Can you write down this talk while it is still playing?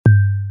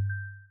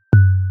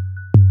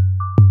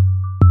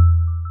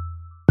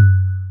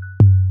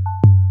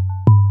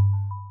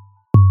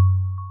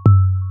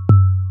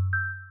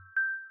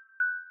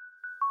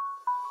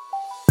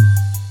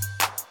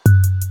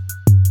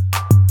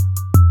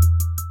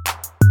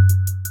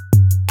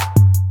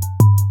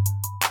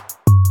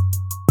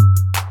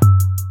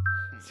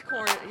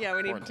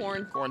we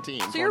need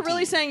quarantine. So you're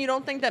really saying you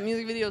don't think that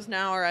music videos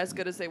now are as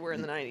good as they were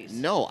in the 90s?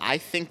 No, I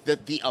think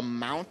that the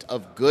amount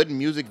of good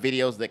music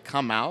videos that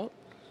come out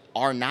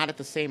are not at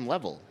the same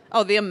level.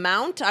 Oh, the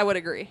amount? I would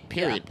agree.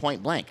 Period.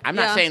 Point blank. I'm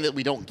not saying that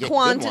we don't get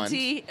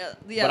quantity, good ones.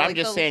 But I'm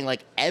just saying,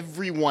 like,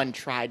 everyone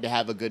tried to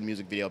have a good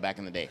music video back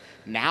in the day.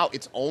 Now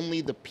it's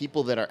only the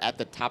people that are at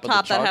the top of the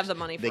charts that have the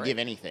money for that give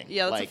anything.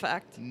 Yeah, that's a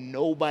fact.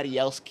 Nobody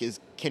else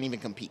can even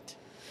compete.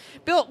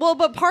 Well,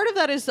 but part of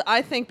that is,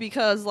 I think,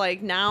 because,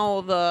 like,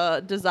 now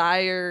the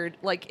desired,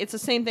 like, it's the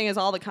same thing as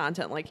all the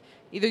content. Like,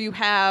 either you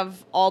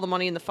have all the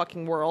money in the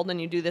fucking world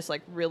and you do this,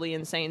 like, really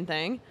insane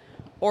thing,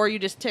 or you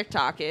just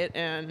TikTok it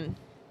and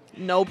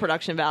no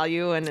production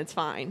value and it's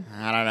fine.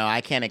 I don't know.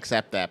 I can't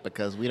accept that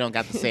because we don't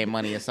got the same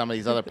money as some of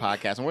these other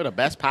podcasts, and we're the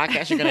best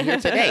podcast you're going to hear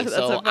today.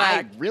 So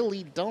I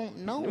really don't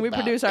know. We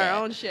produce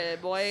our own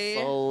shit, boy.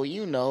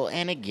 So,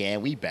 and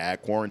again, we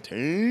back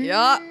quarantine.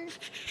 Yup.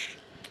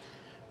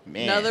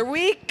 Man. Another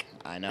week.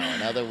 I know.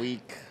 Another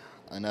week.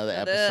 Another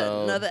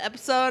episode. Another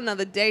episode.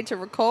 Another day to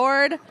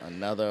record.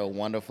 Another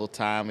wonderful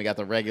time. We got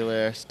the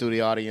regular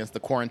studio audience, the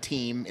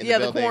quarantine in the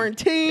building. The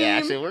quarantine. Yeah,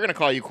 actually, we're going to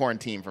call you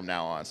quarantine from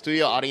now on.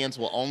 Studio audience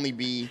will only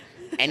be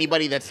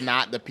anybody that's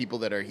not the people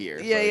that are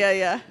here.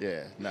 Yeah.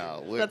 Yeah,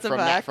 no. That's a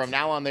fact. From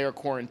now on, they're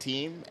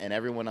quarantine, and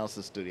everyone else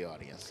is studio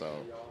audience. So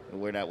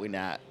we're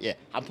not. Yeah,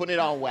 I'm putting it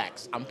on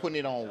wax.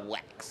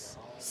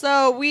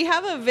 So we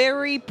have a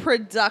very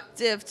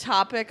productive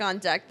topic on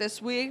deck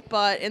this week,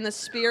 but in the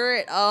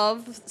spirit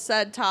of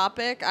said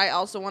topic, I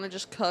also want to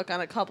just cook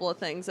on a couple of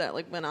things that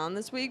went on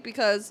this week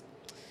because,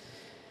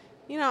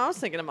 I was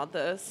thinking about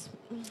this,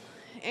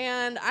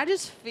 and I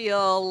just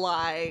feel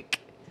like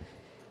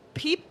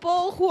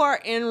people who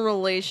are in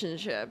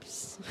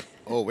relationships.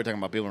 Oh, we're talking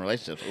about people in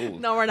relationships. Ooh,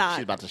 no, we're not.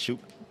 She's about to shoot.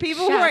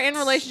 People who are in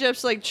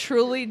relationships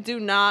truly do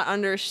not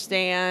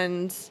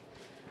understand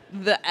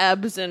the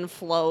ebbs and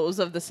flows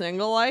of the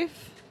single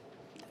life.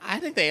 I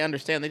think they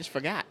understand. They just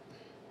forgot.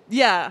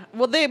 Yeah.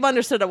 Well, they've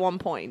understood at one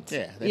point.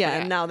 Yeah.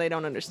 And now they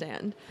don't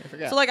understand. They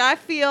forgot. So, I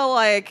feel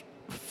like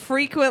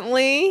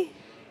frequently.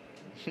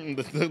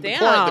 The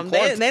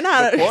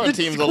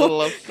quarantine's a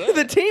little upset.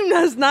 The team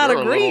does not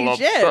agree.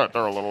 Shit.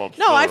 They're a little upset.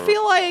 No, I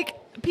feel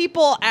like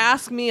people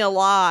ask me a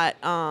lot.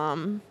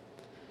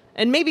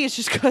 And maybe it's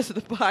just because of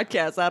the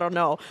podcast. I don't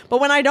know. But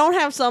when I don't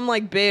have some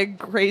big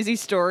crazy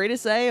story to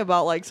say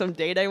about some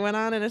date I went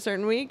on in a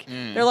certain week,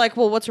 they're like,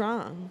 well, what's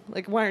wrong?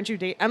 Why aren't you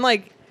dating? I'm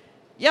like,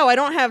 yo, I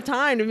don't have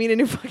time to meet a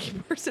new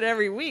fucking person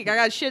every week. I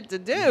got shit to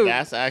do.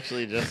 That's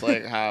actually just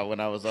how when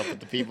I was up with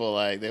the people,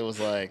 they was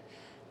like,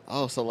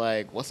 oh, so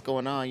what's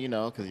going on?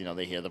 Because,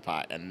 they hear the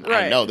pod. And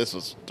I know this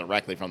was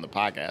directly from the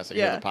podcast. They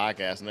hear the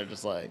podcast and they're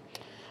just like,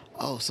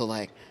 oh, so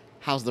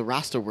how's the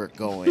roster work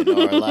going?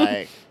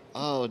 Or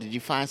oh, did you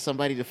find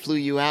somebody to flew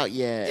you out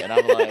yet? And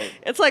I'm like...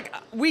 It's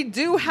we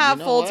do have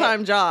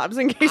full-time jobs,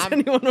 in case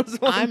anyone was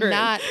wondering.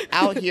 I'm not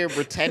out here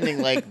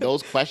pretending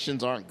those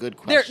questions aren't good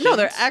questions.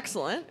 They're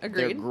excellent.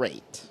 Agreed. They're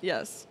great.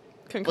 Yes.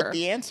 Concur. But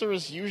the answer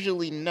is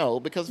usually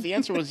no, because if the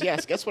answer was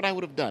yes, guess what I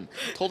would have done?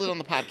 Told it on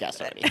the podcast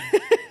already.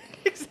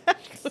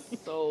 Exactly.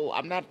 So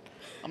I'm not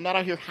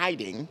out here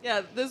hiding.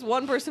 Yeah, this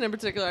one person in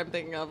particular I'm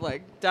thinking of,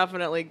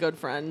 definitely good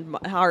friend.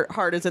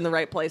 Heart is in the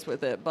right place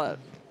with it, but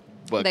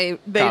they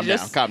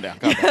calm down.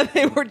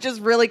 They were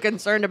just really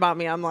concerned about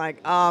me. I'm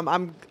like,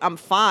 I'm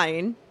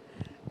fine.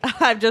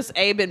 I've just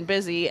A, been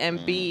busy,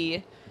 and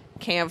B,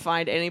 can't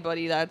find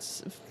anybody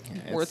that's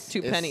worth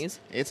two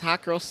pennies. It's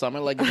hot girl summer.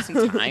 Give us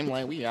some time.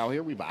 We out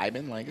here, we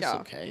vibing. It's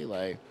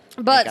okay.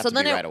 But so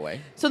then right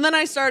away. So then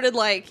I started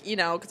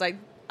because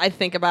I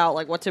think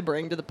about what to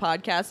bring to the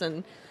podcast,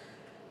 and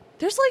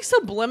there's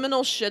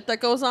subliminal shit that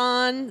goes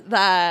on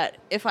that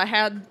if I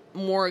had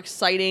more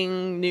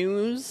exciting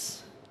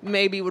news,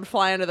 maybe would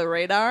fly under the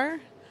radar.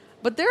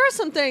 But there are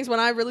some things when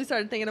I really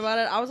started thinking about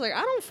it, I was like,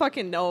 I don't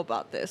fucking know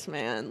about this,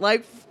 man.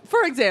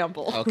 For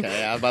example.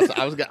 Okay, I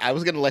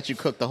was gonna let you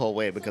cook the whole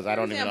way because I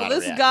don't even know how to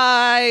this react.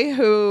 guy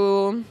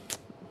who,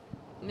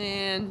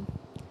 man,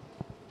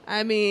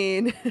 I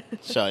mean.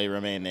 Shall you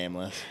remain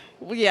nameless?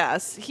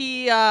 Yes,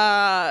 he.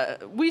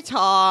 We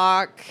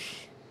talk.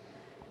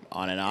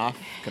 On and off,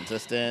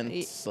 consistent.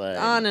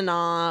 On and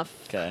off.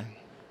 Okay.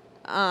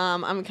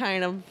 I'm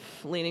kind of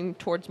leaning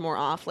towards more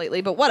off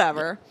lately, but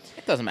whatever.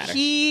 It doesn't matter.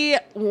 He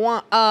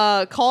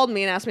called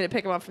me and asked me to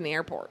pick him up from the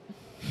airport.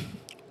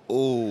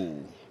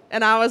 Ooh.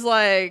 And I was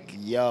like...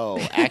 Yo,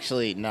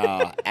 actually,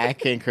 no.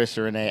 Atkin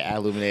Christian Renee,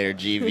 Illuminator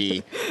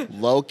GV.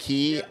 Low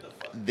key,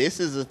 this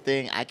is a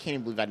thing. I can't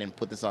even believe I didn't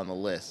put this on the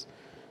list.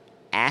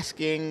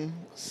 Asking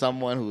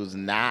someone who's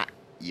not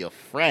your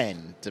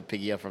friend to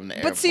pick you up from the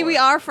airport. But see, we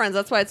are friends.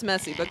 That's why it's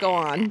messy. But go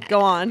on.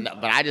 Go on. No,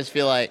 but I just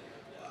feel like...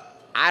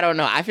 I don't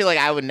know. I feel like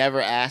I would never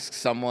ask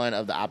someone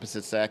of the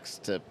opposite sex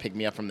to pick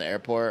me up from the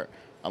airport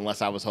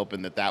unless I was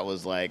hoping that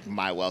was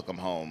my welcome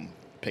home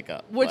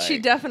pickup. Which he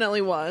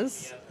definitely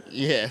was.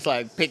 Yeah,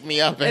 it's pick me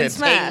up and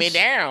take me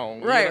down.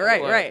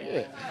 Right.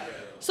 Yeah.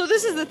 So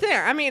this is the thing.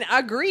 I mean,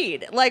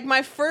 agreed.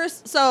 My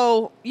first...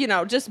 So,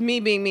 just me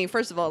being me.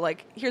 First of all,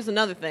 here's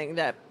another thing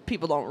that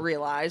people don't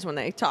realize when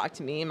they talk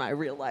to me in my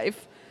real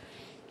life.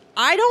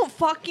 I don't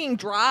fucking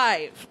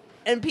drive.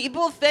 And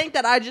people think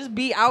that I just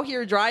be out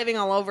here driving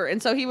all over.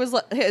 And so he was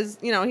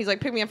he's like,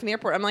 pick me up from the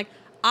airport. I'm like,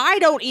 I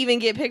don't even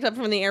get picked up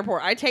from the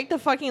airport. I take the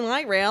fucking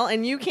light rail,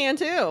 and you can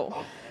too.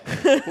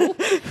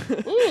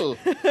 Ooh.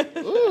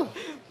 Ooh.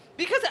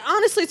 Because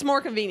honestly, it's more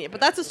convenient.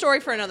 But that's a story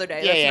for another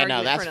day.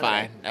 That's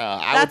fine.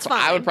 That's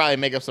fine. I would probably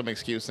make up some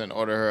excuse and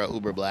order her an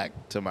Uber Black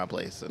to my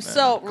place. And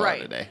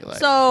right. Today.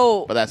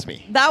 But that's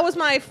me. That was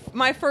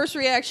my first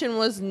reaction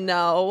was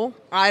no.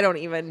 I don't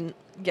even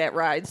get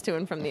rides to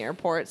and from the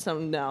airport, so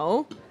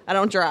no, I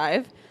don't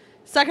drive.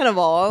 Second of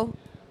all,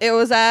 it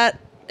was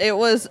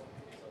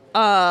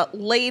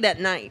late at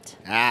night.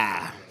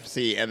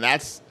 See, and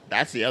that's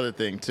the other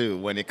thing too.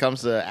 When it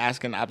comes to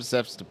asking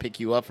opposites to pick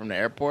you up from the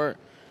airport,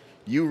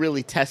 you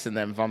really testing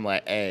them if I'm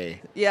like,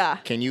 hey,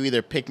 can you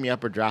either pick me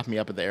up or drop me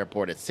up at the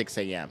airport at 6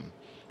 a.m.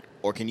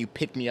 or can you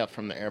pick me up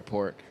from the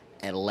airport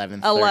at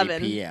 11:30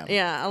 p.m.?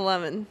 Yeah,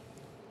 11.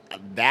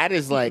 That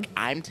is like,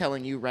 I'm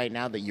telling you right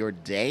now that your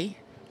day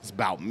is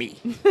about me.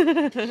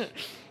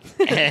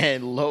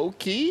 And low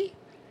key,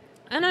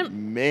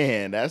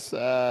 man, that's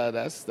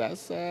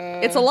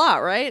it's a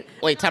lot, right?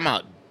 Wait, time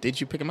out. Did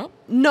you pick him up?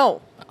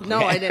 No,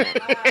 I didn't.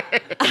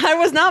 I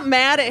was not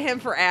mad at him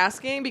for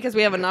asking because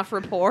we have enough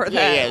rapport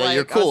that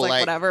you're cool. I was like,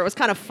 whatever. It was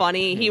kind of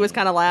funny. He was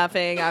kind of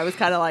laughing. I was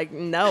kind of like,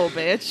 no,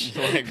 bitch.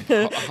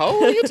 Who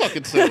are you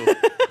talking to?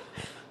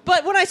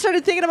 But when I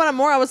started thinking about it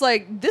more, I was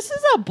like, this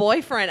is a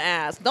boyfriend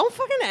ask. Don't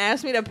fucking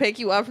ask me to pick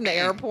you up from the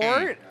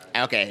airport.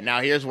 Okay,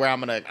 now here's where I'm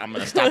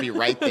gonna stop you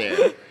right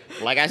there.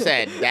 Like I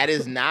said, that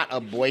is not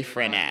a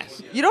boyfriend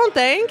ask. You don't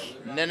think?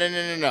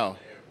 No.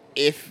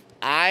 If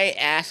I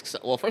ask,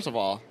 well, first of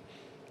all,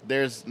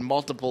 there's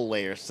multiple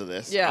layers to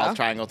this. Yeah. I'll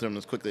try and go through them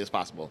as quickly as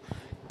possible.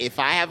 If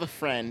I have a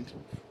friend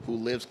who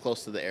lives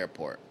close to the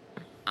airport,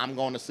 I'm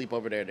going to sleep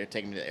over there. They're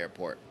taking me to the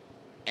airport.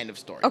 End of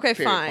story. Okay,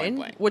 Period,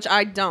 fine. Which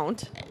I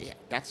don't. Yeah,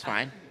 that's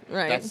fine.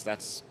 Right.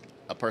 That's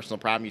a personal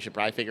problem you should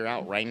probably figure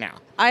out right now.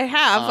 I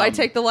have. I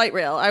take the light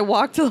rail. I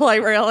walk to the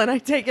light rail and I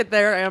take it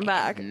there and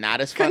back.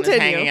 Not as fun as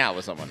hanging out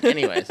with someone.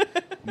 Anyways,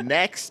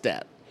 next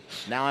step.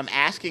 Now I'm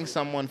asking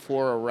someone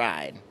for a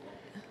ride.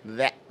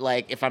 That,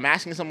 like, if I'm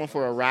asking someone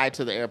for a ride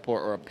to the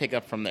airport or a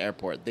pickup from the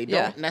airport, they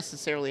don't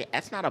necessarily.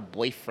 That's not a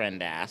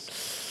boyfriend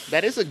ask.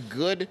 That is a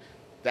good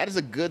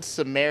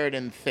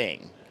Samaritan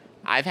thing.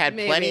 I've had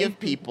plenty of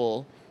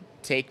people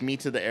take me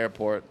to the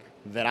airport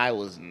that I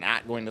was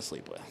not going to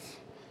sleep with.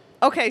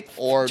 Okay,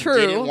 or true.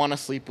 didn't want to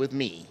sleep with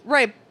me.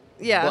 Right.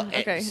 Yeah. But,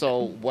 okay. So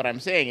what I'm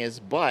saying is,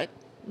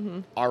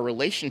 our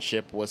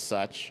relationship was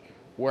such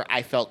where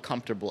I felt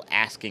comfortable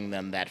asking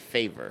them that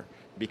favor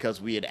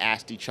because we had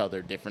asked each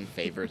other different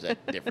favors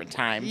at different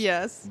times.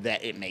 Yes.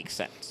 That it makes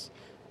sense.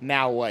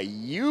 Now, what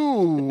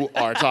you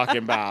are talking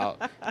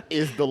about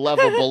is the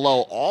level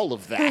below all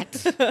of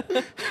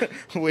that,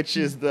 which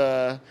is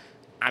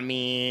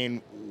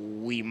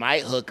we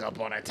might hook up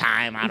on a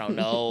time. I don't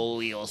know.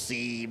 You'll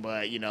see.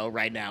 But,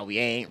 right now we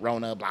ain't.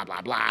 Rona, blah,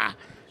 blah, blah.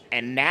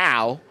 And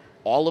now,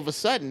 all of a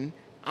sudden,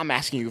 I'm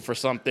asking you for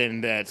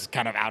something that's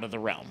kind of out of the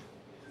realm.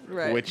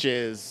 Right. Which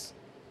is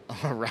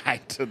a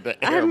ride to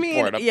the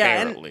airport,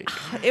 apparently.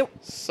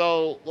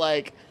 So,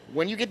 like,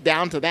 when you get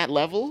down to that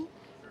level,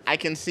 I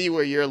can see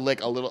where you're,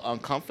 like, a little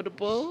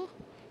uncomfortable.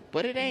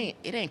 But it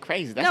ain't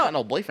crazy. That's not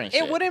no boyfriend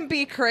shit. It wouldn't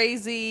be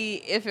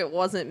crazy if it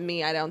wasn't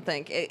me, I don't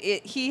think.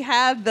 He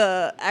had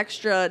the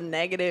extra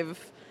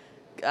negative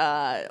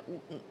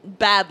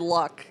bad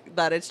luck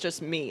that it's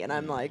just me. And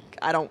I'm like,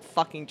 I don't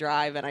fucking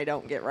drive and I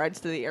don't get rides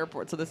to the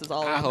airport. So this is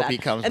all I hope he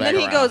comes and back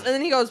then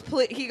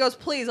around. he goes,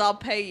 please, I'll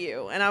pay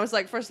you. And I was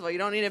like, first of all, you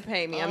don't need to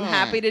pay me. I'm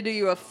happy to do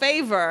you a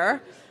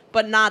favor.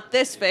 But not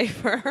this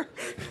favor.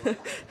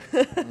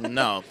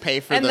 No, pay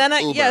for and the then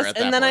Uber at that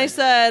and then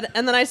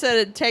point. I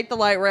said, take the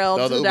light rail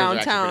to the Ubers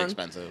downtown. are actually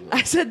pretty expensive.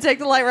 I said, take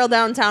the light rail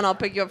downtown. I'll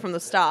pick you up from the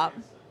stop.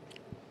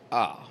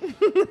 Oh.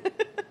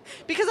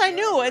 Because I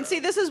knew, and see,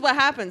 this is what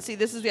happened. See,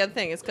 this is the other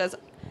thing. It's because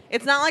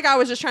it's not like I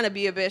was just trying to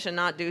be a bitch and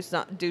not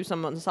do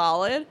someone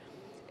solid.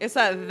 It's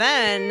that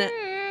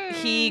then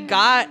he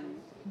got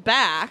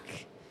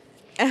back.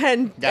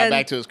 And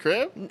back to his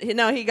crib?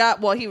 No, he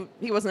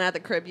wasn't at the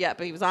crib yet,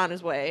 but he was on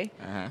his way.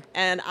 Uh-huh.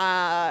 And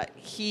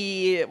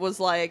he was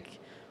like,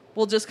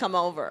 we'll just come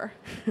over.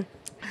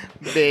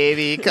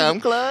 Baby, come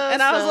close.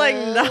 And I was like,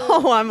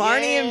 no, I'm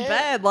already in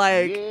bed.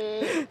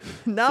 Like,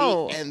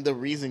 no. See, and the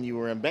reason you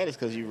were in bed is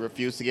because you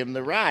refused to give him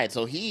the ride.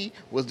 So he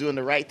was doing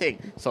the right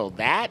thing. So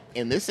that,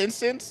 in this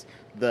instance,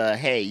 the,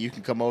 hey, you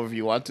can come over if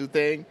you want to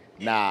thing,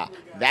 nah,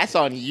 that's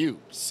on you.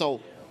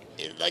 So,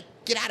 like,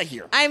 get out of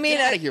here. I mean,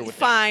 get out of here with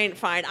fine.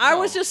 I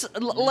was just,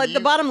 like, the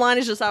bottom line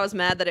is just I was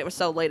mad that it was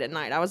so late at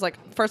night. I was like,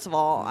 first of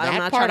all, I'm not trying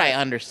to... That part I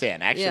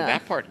understand.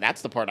 Actually,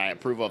 that's the part I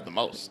approve of the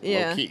most.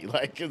 Yeah. Low key.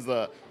 Like, is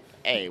the,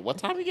 hey, what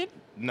time we get?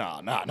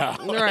 No.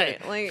 Right,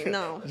 like,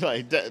 no.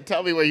 Like,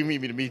 tell me where you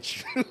need me to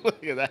meet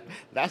you.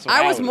 That's what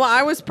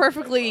I was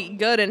perfectly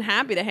good and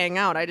happy to hang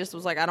out. I just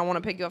was like, I don't want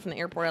to pick you up from the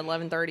airport at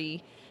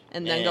 11:30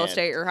 and then go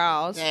stay at your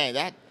house. Dang,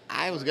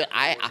 I was good.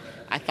 I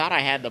thought I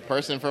had the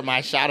person for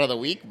my shot of the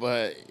week,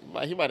 but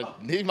he might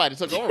have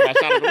took over my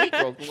shot of the week,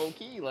 low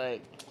key.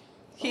 Like,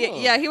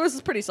 he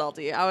was pretty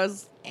salty.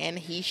 And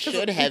he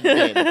should have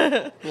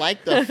been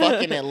like the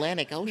fucking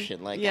Atlantic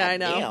Ocean. Like, yeah, I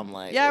know. Damn,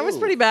 like, yeah, it was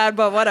pretty bad,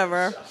 but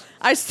whatever.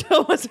 I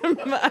still wasn't.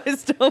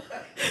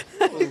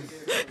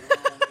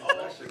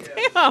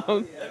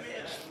 Damn.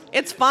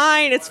 It's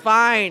fine. It's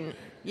fine.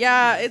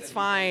 Yeah, it's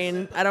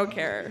fine. I don't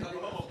care.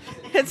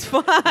 It's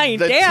fine.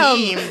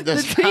 Damn.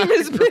 The team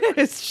is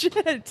pissed.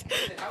 Shit.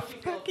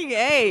 Fucking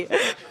A.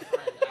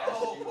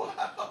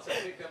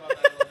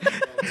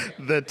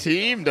 The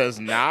team does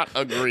not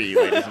agree,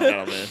 ladies and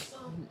gentlemen.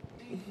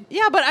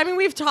 Yeah, but I mean,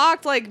 we've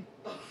talked like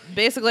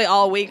basically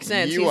all week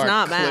since. He's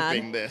not mad. You are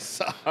clipping this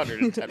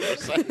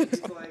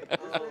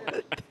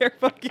 110%. They're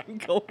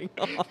fucking going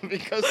on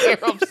because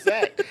they're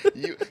upset.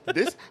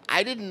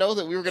 I didn't know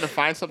that we were gonna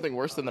find something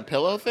worse than the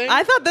pillow thing.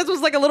 I thought this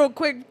was like a little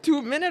quick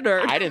 2-minute.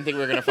 I didn't think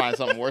we were gonna find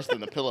something worse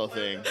than the pillow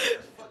thing.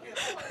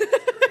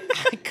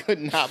 I could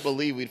not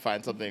believe we'd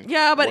find something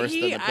worse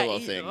than the pillow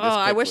thing.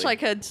 I wish I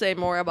could say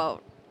more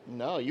about.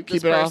 No, you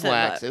keep it off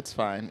wax. It's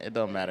fine. It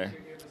don't matter.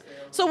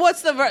 So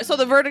what's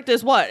the verdict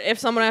is what? If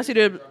someone asks you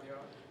to,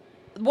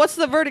 what's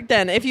the verdict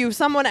then? If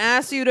someone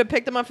asks you to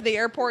pick them up at the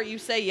airport, you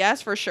say yes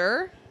for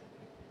sure.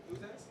 Who's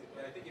asking?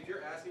 I think if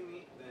you're asking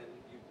me, then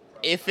you.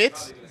 If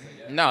it's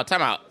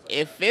time out.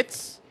 If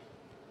it's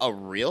a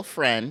real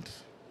friend,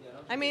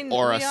 I mean,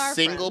 or a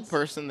single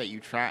person that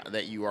you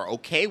are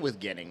okay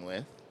with getting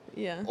with,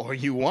 or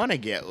you want to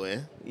get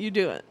with, you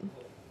do it.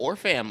 Or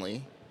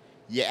family,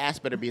 your ass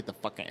better be at the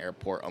fucking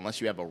airport unless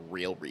you have a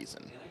real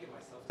reason.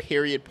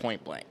 Period.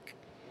 Point blank.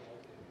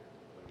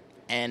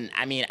 And,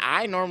 I mean,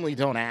 I normally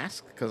don't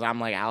ask because I'm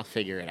like, I'll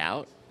figure it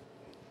out.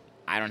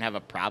 I don't have a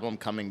problem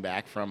coming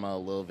back from a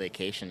little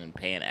vacation and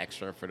paying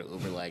extra for the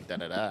Uber, like,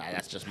 da-da-da.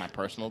 That's just my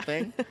personal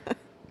thing.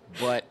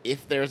 But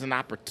if there's an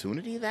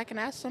opportunity that I can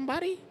ask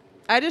somebody,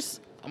 I'm going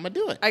to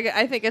do it.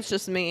 I think it's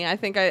just me. I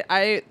think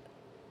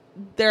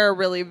they're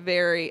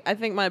really I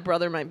think my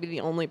brother might be the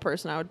only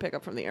person I would pick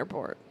up from the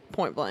airport.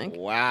 Point blank.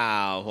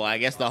 Wow. Well, I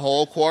guess the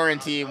whole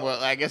quarantine.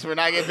 Well, I guess we're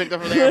not getting picked up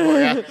from the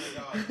airport.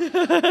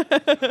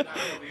 Yeah.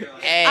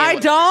 Hey, I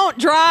don't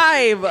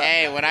drive.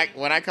 Hey,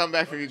 when I come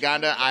back from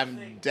Uganda,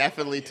 I'm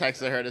definitely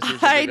texting her to see if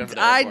she's picked up from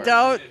the airport. I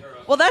don't.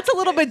 Well, that's a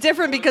little bit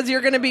different because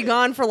you're going to be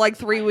gone for like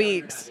 3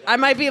 weeks. I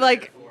might be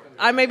like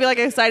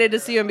excited to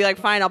see you and be like,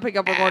 fine, I'll pick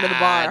up. We're going to the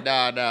bar.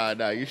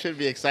 No. You shouldn't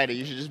be excited.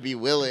 You should just be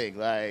willing.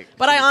 Like.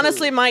 But I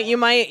honestly might. You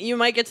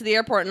might get to the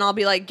airport and I'll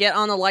be like, get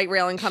on the light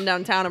rail and come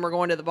downtown and we're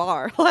going to the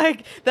bar.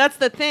 Like that's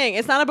the thing.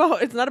 It's not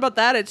about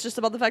that. It's just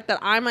about the fact that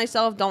I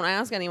myself don't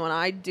ask anyone.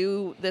 I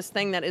do this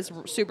thing that is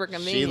super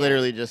convenient. She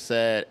literally just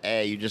said,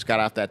 "Hey, you just got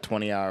off that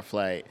 20-hour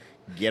flight.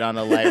 Get on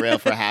the light rail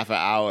for half an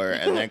hour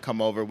and then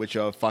come over with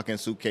your fucking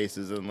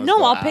suitcases and let's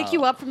go I'll out." pick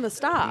you up from the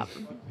stop.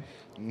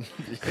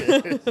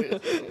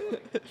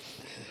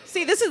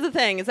 See, this is the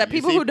thing, is that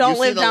people who don't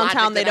live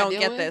downtown, they don't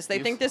get this. They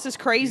think this is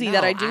crazy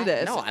that I do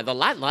this. No, the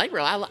light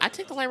rail, I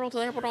take the light rail to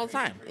the airport all the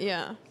time.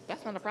 Yeah.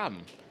 That's not a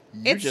problem.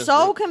 It's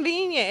so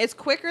convenient. It's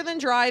quicker than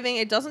driving.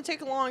 It doesn't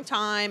take a long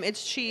time.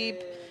 It's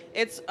cheap.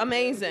 It's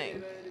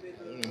amazing.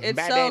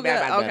 It's so good.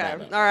 Okay.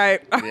 All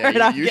right.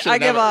 I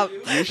give up.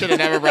 You should have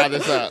never brought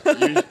this up.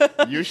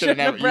 You should have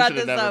never brought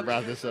this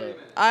up.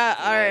 All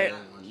right.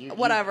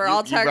 Whatever.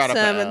 I'll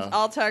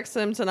text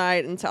him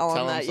tonight and tell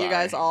him that you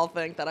guys all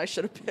think that I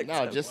should have picked him.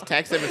 No, just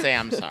text him and say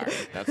I'm sorry.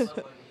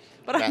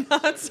 But I'm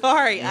not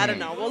sorry. I don't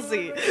know. We'll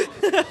see.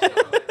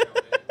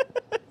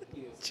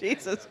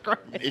 Jesus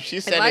Christ. If she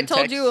said I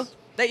told you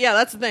that,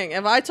 that's the thing.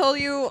 If I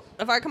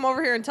come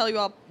over here and tell you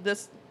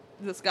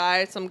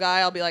some guy,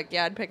 I'll be like,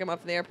 yeah, I'd pick him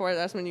up from the airport.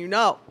 That's when you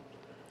know.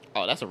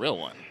 Oh, that's a real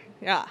one.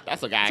 Yeah.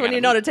 That's a guy. That's when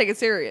you know to take it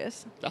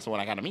serious. That's the one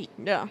I gotta meet.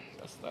 Yeah.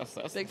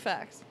 That's big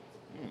facts.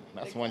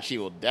 That's one she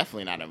will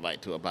definitely not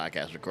invite to a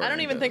podcast recording. I don't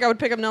even think I would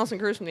pick up Nelson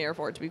Cruz from the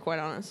airport, to be quite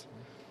honest.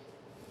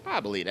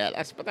 I believe that.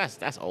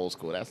 That's old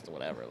school. That's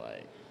whatever.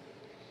 Like,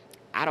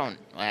 I don't.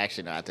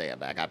 Actually, no. I take it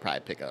back. I'd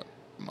probably pick up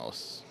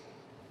most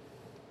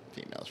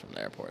females from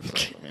the airport.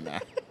 So let me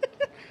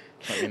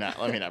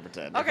not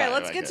pretend. Okay,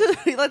 let's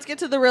get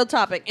to the real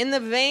topic. In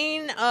the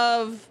vein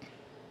of,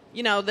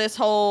 this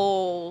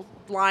whole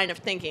line of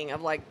thinking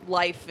of like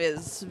life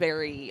is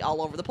very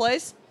all over the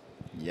place.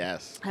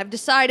 Yes. I've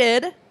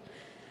decided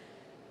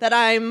that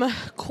I'm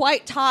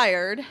quite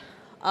tired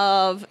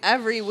of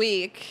every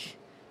week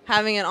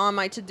having it on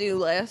my to-do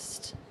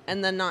list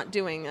and then not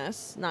doing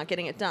this, not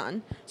getting it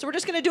done. So we're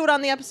just going to do it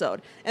on the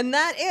episode. And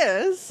that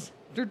is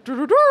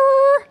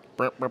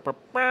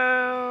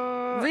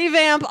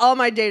revamp all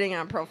my dating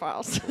app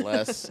profiles.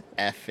 Let's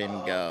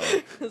effing go.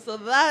 So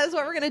that is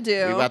what we're going to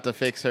do. We're about to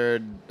fix her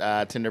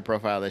Tinder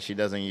profile that she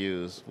doesn't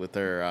use with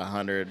her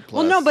 100 plus.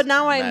 Well, no, but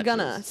now matches. I'm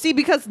gonna. See,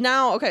 because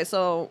now, okay,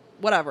 so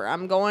whatever.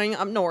 I'm going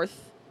up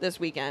north this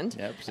weekend.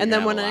 Yep, so and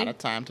then when a lot of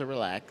time to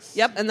relax.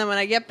 Yep, and then when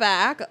I get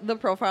back, the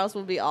profiles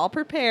will be all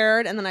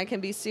prepared, and then I can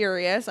be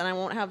serious, and I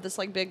won't have this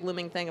like big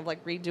looming thing of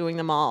like redoing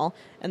them all,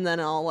 and then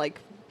I'll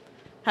like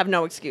have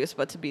no excuse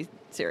but to be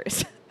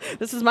serious.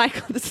 This is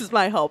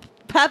my hope.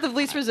 Path of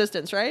least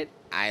resistance, right?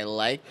 I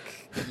like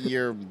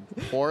your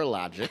poor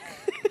logic,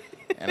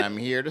 and I'm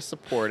here to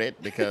support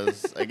it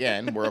because,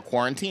 again, we're a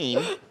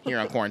quarantine here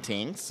on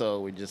Quarantine,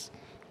 so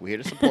we're here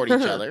to support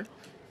each other.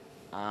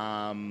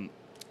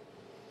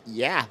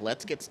 Yeah,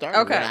 let's get started.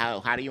 Okay.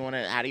 How do you want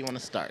to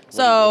start?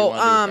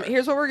 So,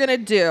 here's what we're gonna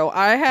do.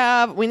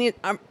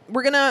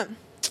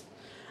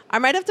 I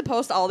might have to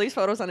post all these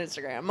photos on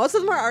Instagram. Most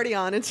of them are already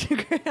on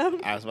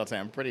Instagram. I was about to say,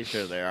 I'm pretty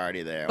sure they're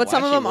already there. But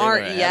some of them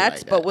aren't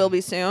yet, but will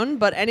be soon.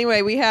 But anyway,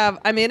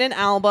 I made an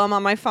album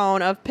on my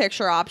phone of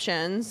picture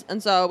options.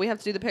 And so we have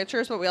to do the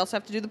pictures, but we also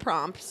have to do the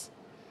prompts.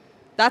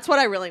 That's what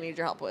I really need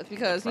your help with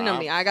because you know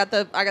me, I got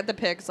the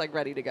pics like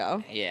ready to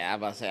go. Yeah, I was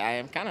about to say, I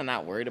am kind of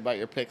not worried about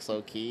your pics,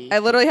 low key. I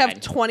literally have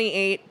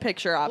 28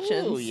 picture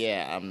options. Oh,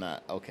 yeah, I'm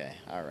not. Okay,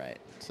 all right.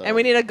 So, and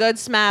we need a good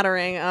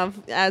smattering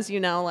of, as you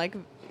know, like,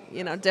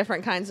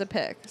 different kinds of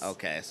pics.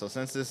 Okay, so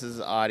since this is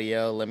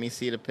audio, let me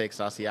see the pics.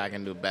 I'll see how I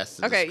can do best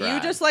to describe. You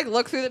just like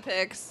look through the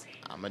pics.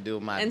 I'm gonna do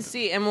my and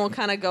see, and we'll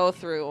kind of go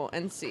through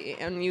and see,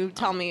 and you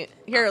tell me.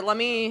 Here, let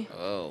me.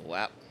 Oh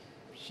wow,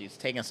 she's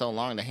taking so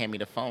long to hand me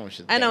the phone.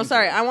 I know.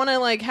 Sorry, I want to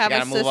like have a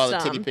system. Gotta move all the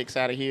titty pics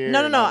out of here. No.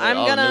 I'm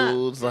gonna.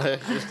 Nudes.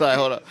 Just like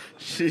hold up.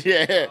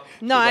 Yeah.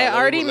 No, I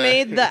already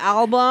made the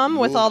album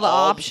with all the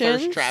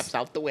options. The thirst traps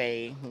out the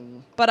way.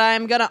 But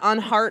I'm gonna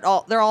unheart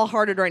all. They're all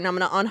hearted right now. I'm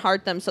gonna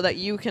unheart them so that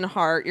you can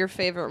heart your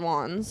favorite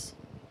ones.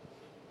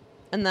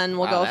 And then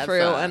we'll go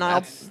through, and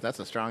that's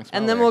a strong smell.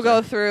 And then we'll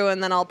go through,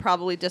 and then I'll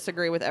probably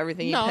disagree with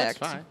everything you picked. No, that's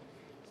fine.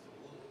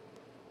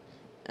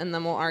 And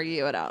then we'll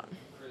argue it out.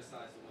 Criticize the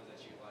ones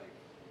that you like.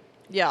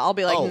 Yeah, I'll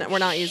be like, we're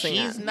not using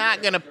that. She's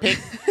not gonna pick.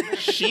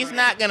 She's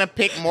not gonna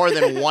pick more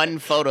than one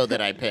photo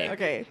that I pick.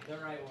 Okay. The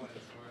right ones.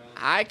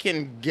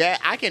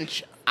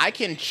 I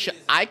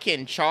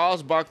can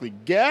Charles Barkley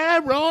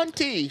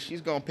guarantee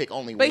she's gonna pick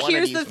only one of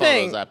these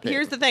photos I pick.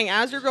 Here's the thing.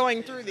 As you're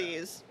going through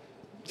these,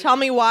 tell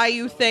me why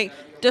you think.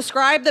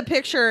 Describe the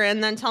picture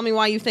and then tell me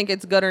why you think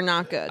it's good or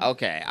not good.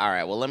 Okay, all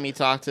right. Well, let me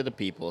talk to the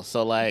people.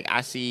 So, like,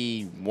 I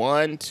see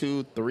 1,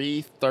 2,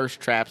 3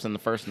 thirst traps in the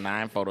first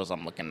 9 photos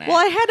I'm looking at. Well,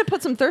 I had to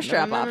put some thirst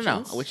trap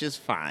options. No, which is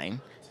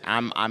fine.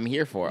 I'm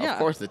here for it. Yeah. Of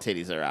course, the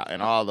titties are out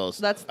and all those.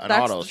 That's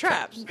all those the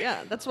traps.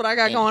 Yeah, that's what I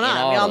got And- going and on.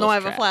 all Y'all know those I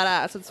have a traps. flat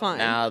ass. It's fine.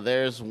 Now,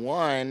 there's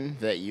one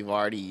that you've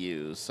already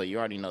used, so you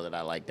already know that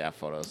I like that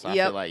photo. So I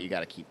Yep. feel like you got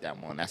to keep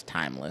that one. That's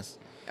timeless.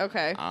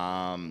 Okay.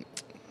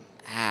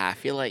 I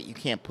feel like you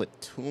can't put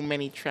too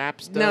many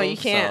traps, though. No, you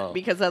can't so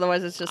because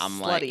otherwise it's just I'm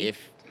slutty. like,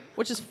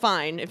 which is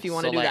fine if you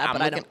want to so, do like, that,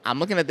 but I don't. I'm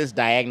looking at this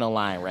diagonal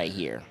line right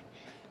here.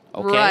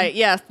 Okay? Right.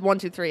 Yes. 1,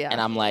 2, 3. Yeah.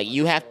 And I'm like,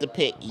 you have to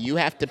pick.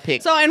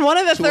 So, in one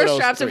of the 2 of thirst those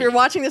traps, if 3. you're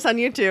watching this on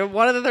YouTube,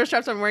 one of the thirst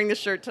traps, I'm wearing the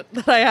shirt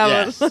that I have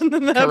Yes, on the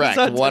correct.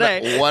 episode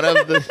today.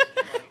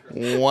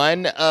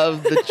 One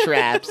of the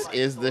traps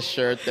is the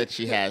shirt that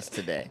she has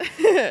today.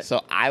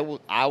 So I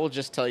will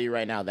just tell you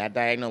right now that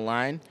diagonal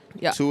line.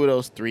 Yeah. 2 of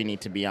those 3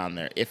 need to be on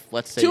there. If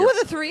let's say 2 of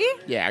the 3?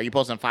 Yeah. Are you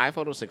posting 5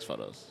 photos, 6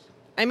 photos?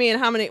 I mean,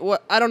 how many?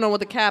 What? I don't know what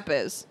the cap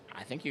is.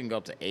 I think you can go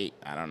up to 8.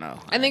 I don't know.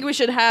 I think we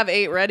should have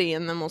 8 ready,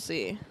 and then we'll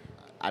see.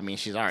 I mean,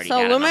 she's already. So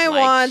got Lume enough wants.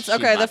 likes. She's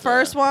Okay, about the to-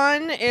 first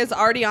one is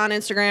already on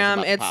Instagram.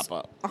 It's It's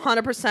about to pop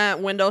 100%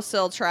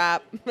 windowsill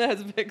trap,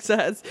 as Vic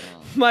says.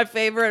 My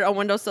favorite, a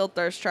windowsill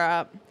thirst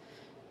trap.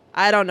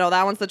 I don't know.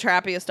 That one's the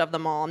trappiest of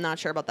them all. I'm not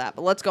sure about that,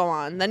 but let's go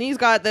on. Then he's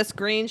got this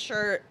green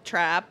shirt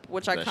trap,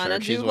 which I The kind of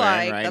shirt she's do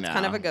wearing like. right That's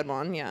kind of now. a good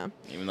one. Yeah.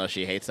 Even though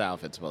she hates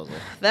outfits, supposedly.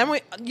 Then we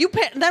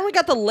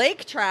got the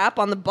lake trap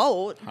on the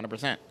boat.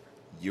 100%.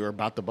 You're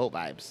about the boat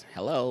vibes.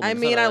 Hello. I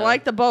mean, I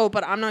like the boat,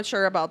 but I'm not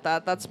sure about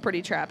that. That's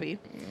pretty trappy.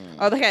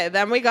 Okay,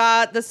 then we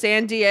got the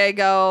San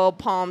Diego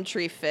palm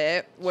tree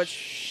fit, which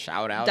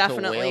shout out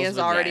definitely to Wales is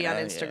already on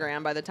Vagina,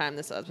 Instagram by the time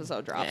this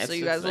episode drops. Yeah, so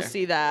you it's guys will there.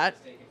 see that.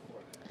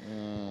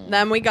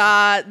 Then we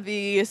got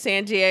the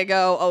San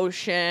Diego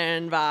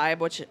ocean vibe,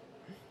 which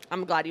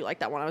I'm glad you like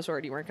that one. I was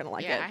worried you weren't going to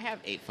like Yeah, it. I have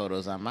 8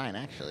 photos on mine,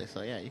 actually.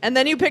 So, yeah. And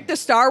then you picked the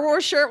Star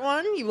Wars shirt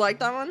one. You like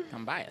that one?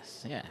 I'm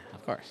biased. Yeah,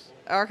 of course.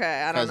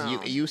 Okay, I don't know.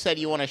 Because you said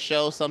you want to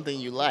show something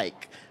you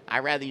like. I'd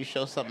rather you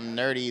show something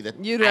nerdy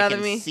that You'd I rather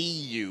can me- see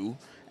you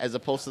as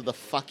opposed to the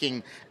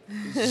fucking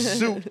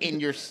suit in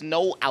your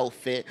snow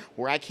outfit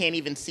where I can't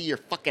even see your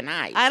fucking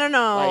eyes. I don't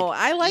know.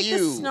 I like the you.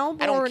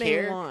 I don't snowboarding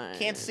care. one.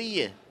 Can't see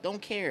you.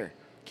 Don't care.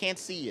 Can't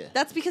see you.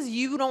 That's because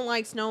you don't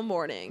like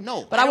snowboarding.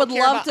 No, But I I don't would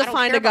care love about- to I don't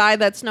find care a guy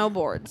that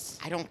snowboards.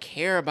 I don't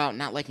care about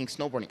not liking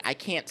snowboarding. I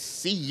can't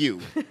see you.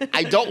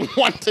 I don't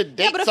want to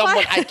date but if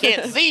someone I- I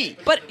can't see.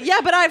 But yeah,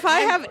 but if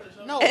I have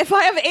No.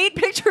 8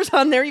 pictures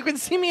on there, you can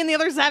see me in the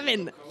other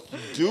 7.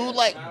 Do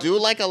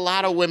like a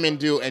lot of women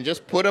do and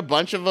just put a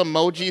bunch of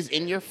emojis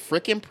in your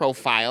freaking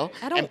profile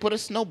I don't- and put a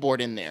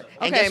snowboard in there.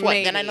 And Okay, guess what?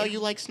 Then I maybe. know you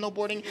like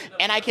snowboarding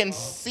and I can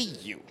see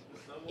you.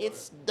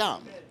 It's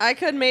dumb. I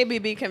could maybe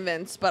be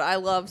convinced, but I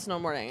love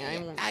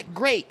snowboarding.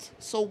 Great.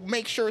 So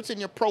make sure it's in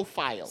your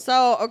profile.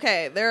 So,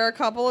 okay, there are a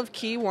couple of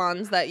key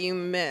ones that you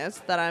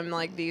missed that I'm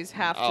like, these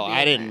have to be. Oh, I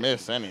in didn't there.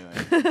 miss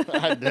anything.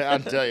 I'll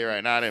tell you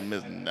right now, I didn't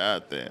miss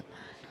nothing.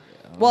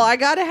 Well, I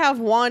got to have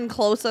one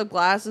close-up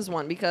glasses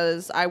one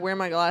because I wear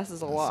my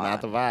glasses a lot.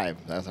 That's not the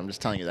vibe. I'm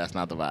just telling you, that's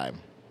not the vibe.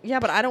 Yeah,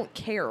 but I don't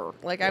care.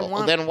 Like, I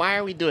want... Then why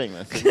are we doing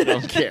this if you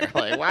don't care?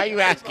 Like, why are you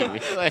asking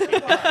me? Like,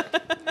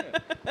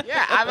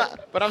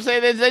 but I'm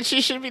saying that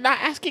she should be not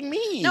asking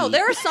me. No,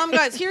 there are some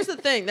guys. Here's the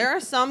thing. There are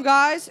some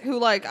guys who,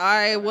 like,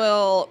 I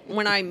will,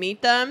 when I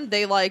meet them,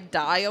 they, like,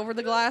 die over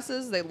the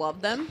glasses. They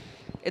love them.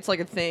 It's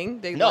like a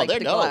thing. They like the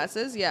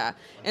glasses. Yeah.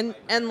 And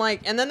then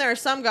there are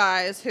some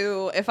guys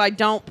who, if I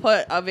don't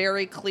put a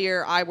very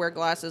clear I wear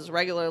glasses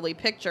regularly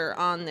picture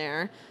on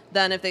there,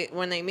 then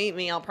when they meet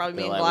me, I'll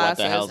probably be in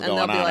glasses, and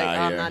they'll be like,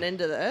 I'm not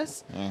into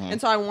this. Mm-hmm.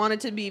 And so I want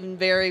it to be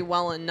very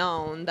well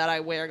known that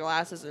I wear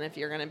glasses, and if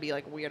you're going to be,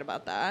 like, weird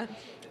about that.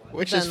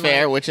 Which is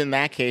fair, which in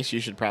that case, you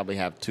should probably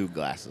have 2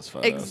 glasses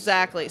photos.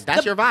 Exactly.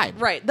 That's your vibe.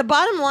 Right. The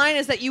bottom line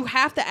is that you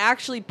have to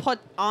actually put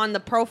on the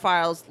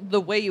profiles the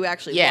way you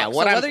actually look. So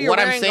whether you're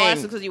wearing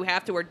glasses because you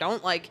have to or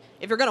don't, like,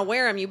 if you're going to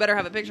wear them, you better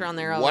have a picture on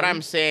there. What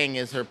I'm saying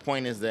is her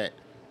point is that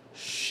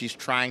she's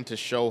trying to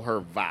show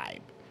her vibe.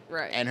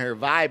 Right. And her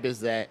vibe is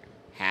that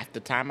half the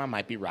time I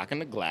might be rocking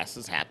the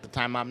glasses, half the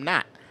time I'm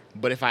not.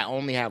 But if I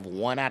only have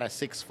 1 out of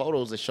 6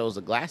 photos that shows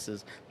the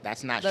glasses,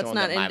 that's not showing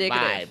that my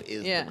vibe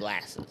is the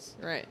glasses.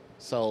 Right.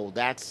 So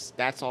that's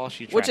all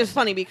she tries. Which is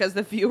funny because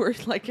the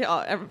viewers, like,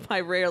 I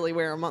rarely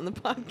wear them on the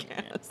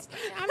podcast.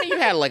 I mean, you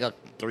had like a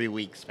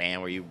 3-week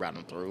span where you brought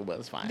them through, but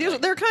it's fine.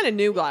 They're kind of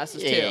new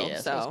glasses, too. Yeah,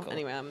 so cool.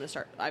 Anyway, I'm going to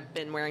start. I've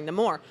been wearing them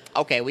more.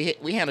 Okay, we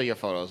handle your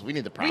photos. We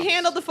need the prompts. We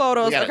handled the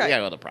photos. We gotta okay.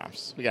 go to the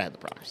prompts. We got to have the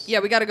prompts.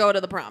 Yeah, we got to go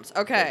to the prompts.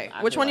 Okay.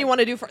 Which one do you want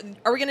to do?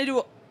 Are we going to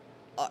do...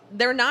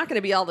 they're not going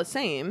to be all the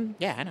same.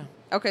 Yeah, I know.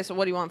 Okay, so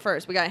what do you want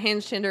first? We got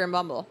Hinge, Tinder, and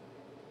Bumble.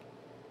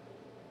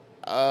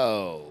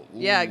 Oh.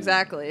 Yeah,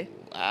 exactly.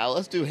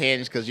 Let's do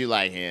Hinge because you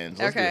like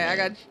Hinge. Okay, I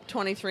got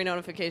 23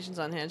 notifications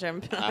on Hinge. I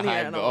haven't been on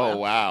here in a while. Oh,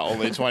 wow.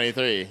 Only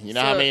 23. You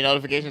know how many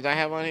notifications I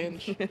have on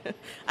Hinge?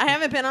 I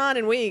haven't been on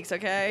in weeks,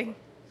 okay?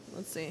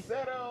 Let's see.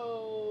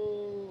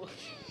 Settle.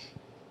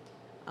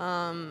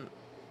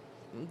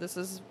 This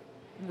is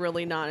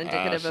really not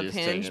indicative of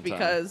Hinge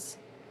because...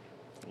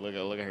 Look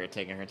at her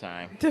taking her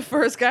time. The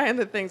first guy in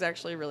the thing's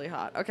actually really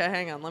hot. Okay,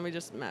 hang on. Let me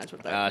just match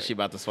with that. She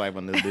about to swipe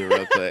on this dude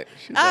real quick.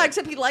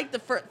 Except he liked the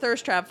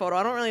thirst trap photo.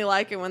 I don't really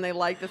like it when they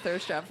like the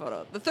thirst trap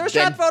photo. The thirst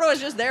trap photo is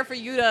just there for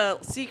you to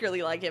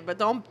secretly like it, but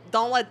don't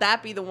let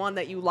that be the one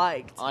that you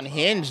liked. On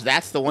Hinge,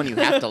 that's the one you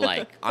have to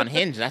like. On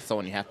Hinge, that's the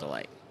one you have to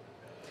like.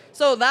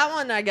 So that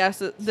one, I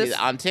guess. See,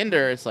 on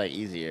Tinder, it's like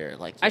easier.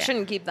 Like I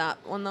shouldn't keep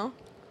that one though.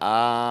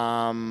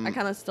 I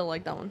kind of still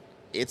like that one.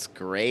 It's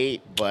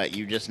great, but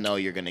you just know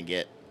you're gonna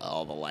get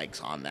all the likes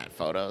on that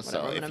photo.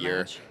 So if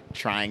you're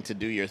trying to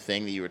do your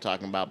thing that you were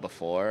talking about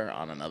before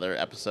on another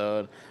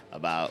episode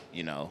about,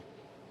 you know,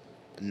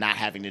 not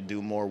having to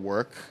do more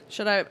work.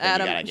 Should I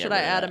add a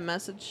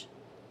message?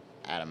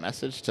 Add a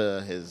message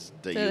to his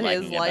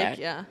back?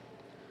 Yeah.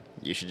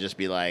 You should just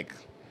be like,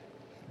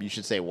 you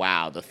should say,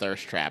 "Wow, the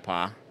thirst trap,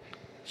 huh?"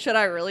 Should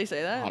I really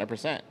say that?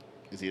 100%.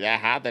 Is he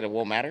that hot that it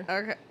won't matter?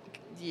 Okay.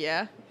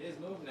 Yeah. His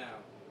move now.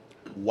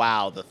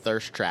 Wow, the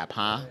thirst trap,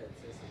 huh?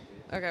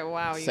 Okay,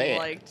 wow, Say you it.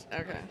 liked.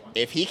 Okay.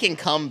 If he can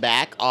come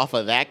back off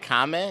of that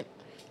comment,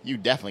 you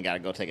definitely got to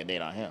go take a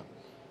date on him.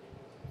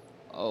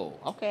 Oh,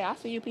 okay, I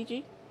see you,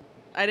 PG.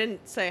 I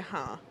didn't say,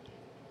 huh.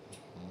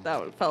 That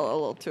one felt a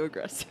little too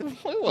aggressive.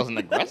 It wasn't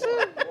aggressive.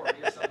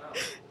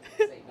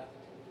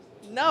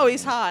 No,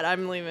 he's hot.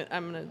 I'm leaving.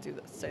 I'm going to do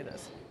this. Say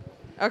this.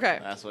 Okay.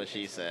 That's what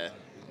she said.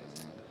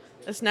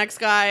 This next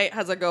guy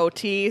has a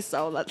goatee,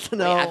 so that's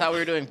no. Wait, I thought we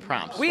were doing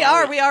prompts. We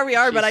are,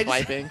 but I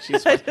swiping. just,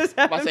 She's swiping. I just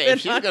haven't been if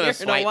she's on gonna here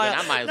swipe, in a while. then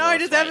I might as No, well I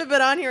just swipe. haven't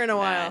been on here in a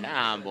while.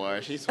 Nah, I'm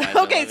bored. She's swiping.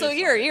 Okay, so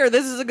here.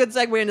 This is a good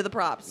segue into the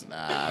props.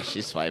 Nah,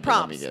 she's swiping.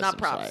 Props, not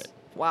props. Swipe.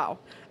 Wow.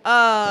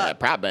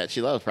 Prop bets.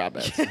 She loves prop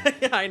bets.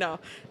 Yeah, I know.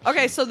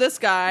 Okay, so this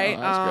guy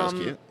girl's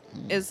cute.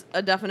 is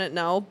a definite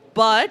no,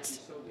 but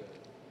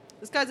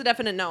this guy's a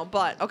definite no.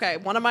 But okay,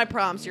 one of my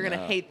prompts. You're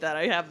gonna hate that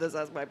I have this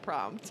as my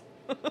prompt.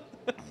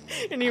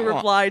 And you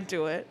replied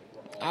to it.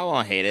 I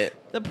won't hate it.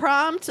 The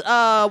prompt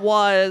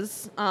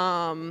was,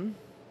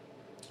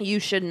 you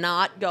should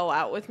not go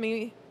out with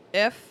me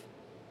if.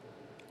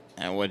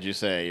 And what'd you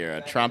say? You're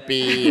a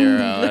Trumpy or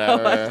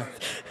whatever?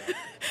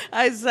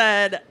 I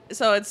said,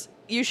 so it's,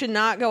 you should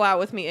not go out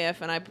with me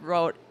if, and I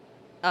wrote,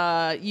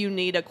 you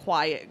need a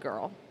quiet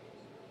girl.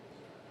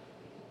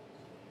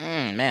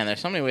 Man,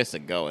 there's so many ways to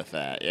go with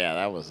that. Yeah,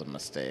 that was a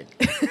mistake.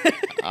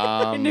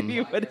 I knew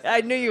you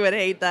would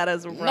hate that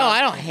as well. No,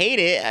 I don't hate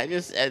it. I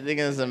think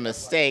it's a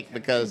mistake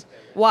because.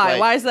 Why? Like,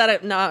 why is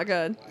that not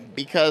good?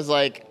 Because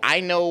like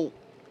I know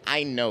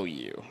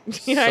you.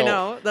 Yeah, so I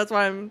know. That's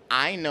why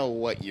I know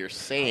what you're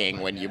saying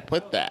when you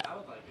put that. I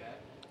would like that.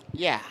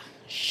 Yeah,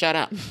 shut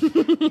up.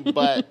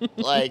 But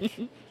like,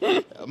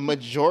 a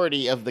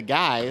majority of the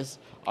guys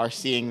are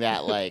seeing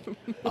that like,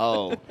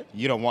 oh,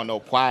 you don't want no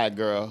quiet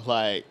girl.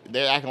 Like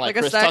they're acting like a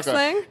Chris sex Tucker.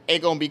 thing?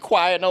 Ain't gonna be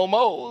quiet no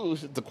more.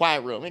 It's the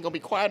quiet room. Ain't gonna be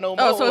quiet no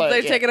more. Oh, so like,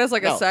 they take it as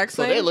like a sex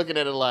so thing? they're looking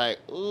at it like,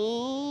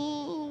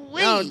 ooh.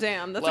 Exactly. Oh,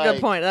 damn. That's a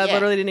good point. That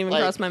literally didn't even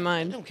cross my I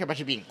mind. don't care about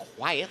you being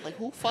quiet. Like,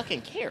 who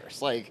fucking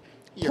cares? Like,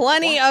 you're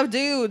Plenty quiet. of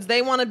dudes,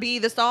 they want to be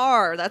the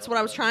star. That's what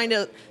I was trying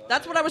to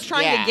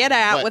Yeah, get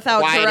at but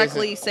without quiet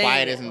directly isn't- saying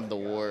quiet it. isn't the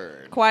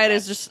word. Quiet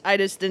is just, I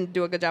just didn't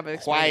do a good job of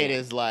explaining Quiet it.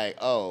 is like,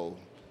 oh,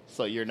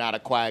 so you're not a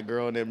quiet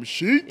girl in them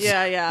sheets?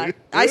 Yeah.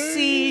 I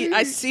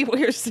see what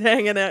you're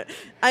saying, and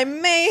I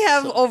may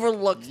have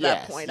overlooked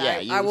Yes, that point.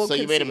 yeah, I will so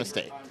you made a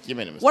concede. mistake. You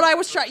made a mistake. What I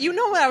was trying, you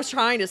know what I was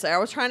trying to say. I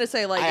was trying to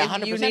say, like, I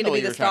if you 100% need know to be what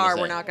you the were trying to star,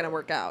 say. we're not going to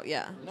work out.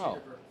 Yeah. No.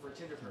 For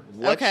Tinder purposes.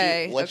 What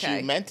Okay.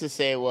 you meant to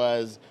say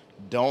was,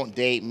 don't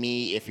date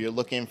me if you're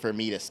looking for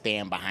me to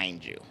stand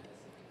behind you.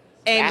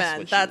 Amen.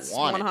 That's That's what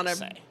you wanted to 100,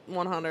 say.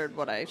 100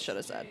 what I should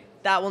have said.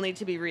 That will need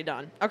to be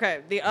redone.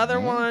 Okay, the other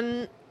Mm-hmm.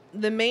 one,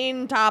 the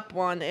main top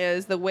one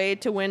is the way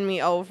to win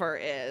me over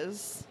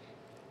is.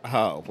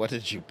 Oh, what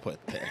did you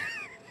put there?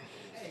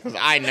 Because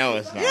I know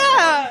it's not.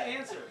 Yeah.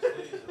 Answers.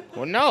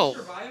 Well, no.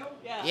 Your bio?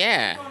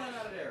 Yeah. Come on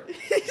out of there.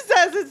 He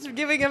says it's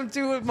giving him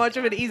too much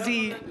of an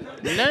easy.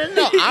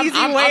 No.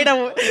 Easy way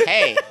to-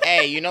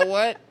 Hey, you know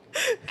what?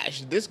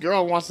 This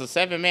girl wants a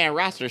 7-man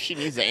roster. She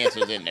needs the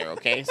answers in there,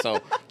 okay? So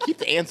keep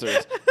the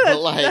answers, but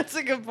like That's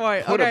a good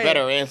point. put okay. a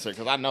better answer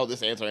because I know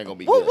this answer ain't gonna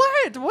be Well, good.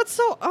 what? What's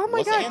so? Oh my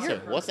What's god. the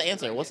answer? What's the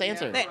answer? What's the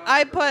answer?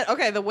 I put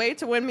the way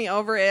to win me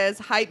over is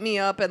hype me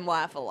up and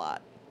laugh a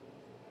lot.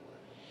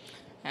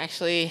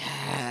 Actually,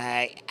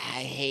 I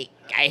hate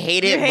You it,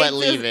 hate but to-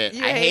 leave it.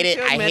 you I hate hate it.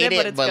 to I admit hate it,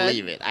 but it, it's but good.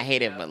 leave it. I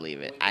hate it, but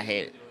leave it. I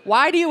hate it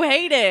Why do you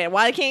hate it?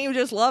 Why can't you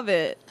just love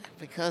it?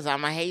 because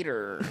I'm a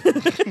hater.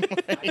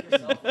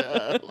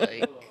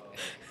 like,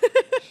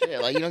 shit,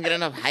 like you don't get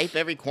enough hype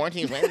every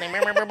quarantine.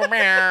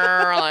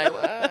 Like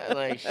what?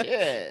 Like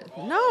shit.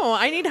 No,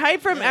 I need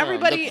hype from The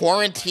everybody.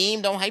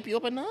 quarantine don't hype you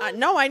up enough.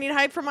 No, I need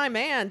hype from my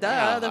man. Duh,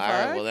 Oh, the all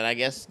fuck. right, well then I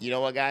guess you know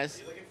what,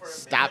 guys.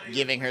 Stop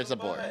giving her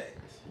support.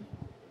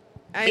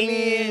 I Bing,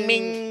 mean,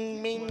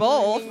 bing, bing,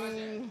 both.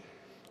 bing.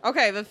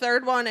 Okay, the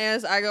third one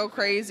is I go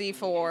crazy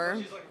for.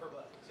 She's looking for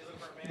blood.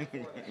 She's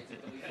looking for a man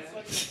for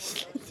it.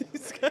 These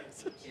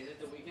guys- Is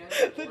it the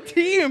weekend? the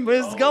team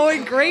is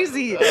going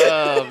crazy.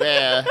 Oh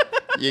man,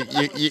 you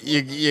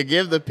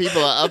give the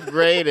people an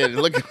upgrade and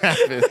look what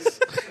happens.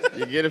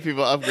 You give the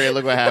people an upgrade,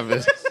 look what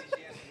happens.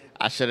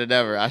 I should have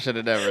never.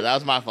 That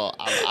was my fault.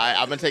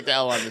 I'm gonna take the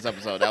L on this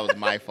episode. That was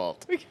my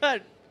fault. We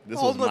got This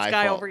homeless was my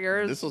guy fault. over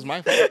yours. This was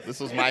my fault. This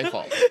was my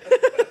fault.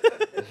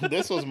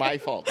 This was my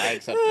fault. I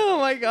accept it. Oh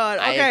my god.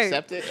 I Okay.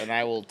 accept it, and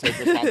I will take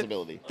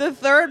responsibility. The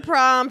third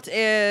prompt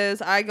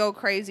is I go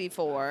crazy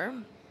for,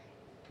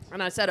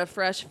 and I said a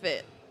fresh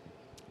fit.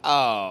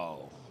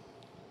 Oh,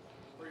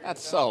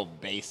 that's so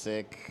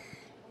basic.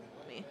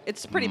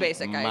 It's pretty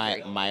basic. I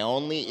agree. My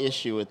only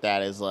issue with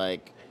that is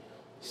like,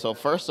 so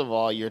first of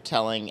all, you're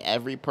telling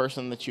every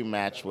person that you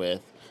match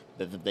with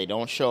that if they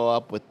don't show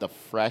up with the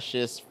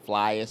freshest,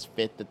 flyest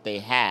fit that they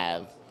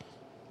have,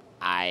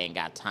 I ain't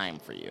got time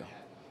for you.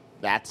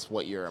 That's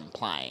what you're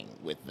implying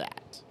with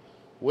that.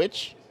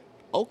 Which,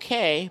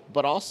 okay,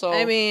 but also,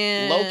 I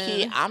mean-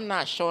 low-key, I'm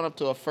not showing up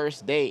to a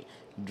first date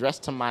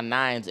dressed to my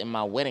nines in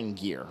my wedding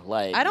gear.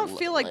 Like I don't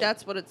feel like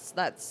that's what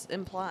that's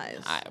implies.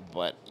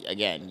 But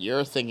again,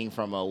 you're thinking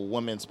from a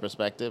woman's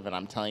perspective, and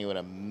I'm telling you what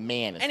a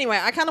man is. Anyway,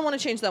 I kind of want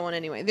to change that one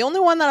anyway. The only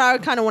one that I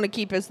kind of want to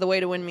keep is the way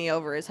to win me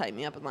over is hype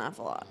me up and laugh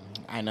a lot.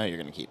 I know you're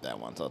gonna keep that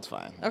one, so it's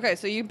fine. Okay,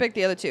 so you pick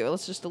the other two.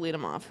 Let's just delete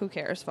them off. Who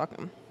cares? Fuck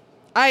them.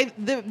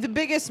 The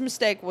biggest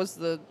mistake was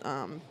the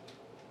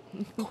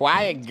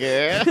Quiet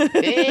girl.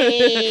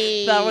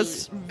 Hey. that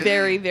was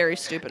very very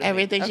stupid. of me.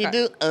 everything Okay. she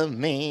do.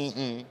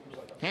 Amazing.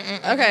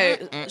 Okay,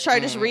 should I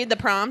just read the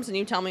prompts and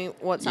you tell me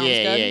what sounds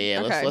Yeah, good?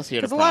 yeah. Okay. Let's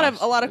hear the a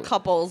prompts. lot of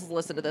couples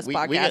listen to this We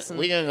podcast gonna-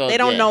 we gonna go- and they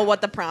don't yeah. know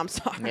what the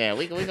prompts are. Yeah,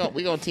 we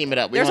gonna team it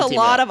up. There's a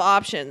lot of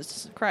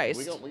options. Christ.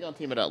 We gonna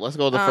team it up. Let's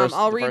go to the first.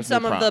 I'll the read first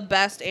some new of the prompt.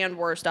 best and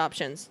worst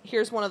options.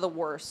 Here's one of the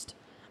worst.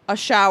 A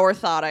shower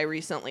thought I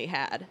recently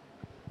had.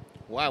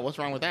 Why? What's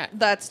wrong with that?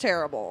 That's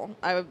terrible.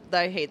 I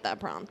hate that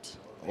prompt.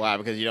 Why?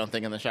 Because you don't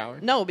think in the shower?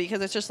 No,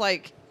 because it's just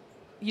like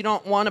you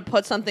don't want to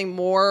put something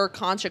more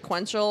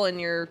consequential in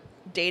your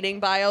dating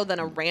bio than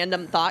a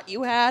random thought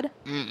you had.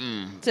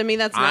 Mm-mm. To me,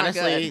 that's not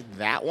Honestly, good.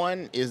 that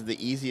one is the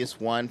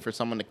easiest one for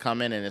someone to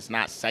come in and it's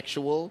not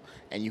sexual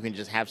and you can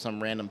just have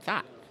some random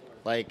thought.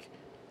 Like,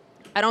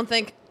 I don't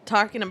think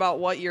talking about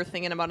what you're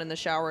thinking about in the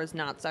shower is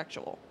not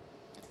sexual.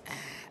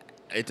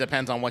 it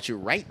depends on what you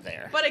write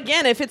there. But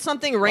again, if it's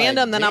something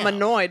random, then I'm damn.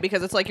 annoyed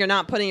because it's like you're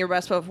not putting your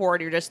best foot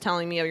forward. You're just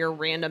telling me your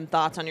random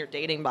thoughts on your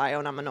dating bio,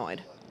 and I'm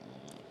annoyed.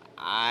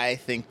 I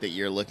think that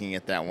you're looking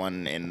at that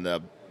one in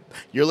the...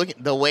 You're looking...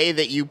 The way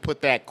that you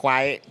put that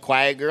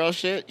quiet girl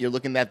shit, you're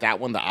looking at that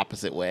one the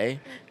opposite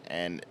way.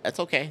 And that's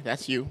okay.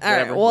 That's you. All right.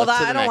 Whatever. Well, Let's to I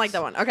the don't next. like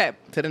that one. Okay.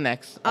 To the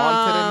next.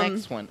 On to the Um,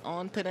 next one.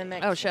 On to the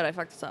next Oh shit! I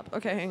fucked this up.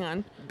 Okay, hang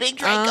on. Big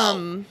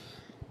Draco.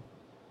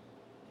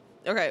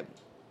 Okay.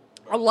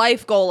 A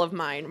life goal of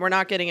mine. We're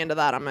not getting into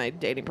that on my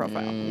dating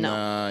profile.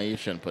 No, you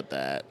shouldn't put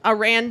that. A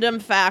random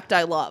fact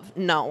I love.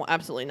 No,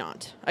 absolutely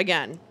not.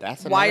 Again,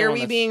 why are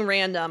we being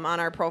random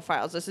on our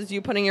profiles? This is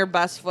you putting your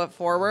best foot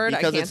forward.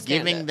 Because I can't it's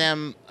giving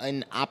them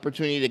an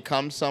opportunity to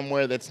come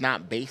somewhere that's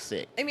not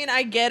basic. I mean,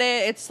 I get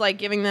it. It's like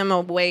giving them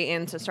a way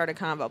in to start a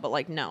convo, but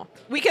like, no.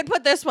 We could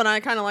put this one.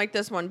 I kind of like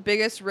this one.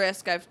 Biggest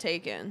risk I've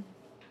taken.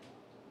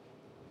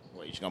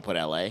 What, you just going to put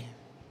L.A.?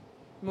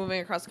 Moving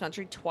across the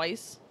country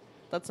twice.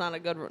 That's not a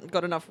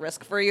good enough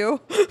risk for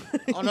you.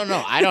 Oh,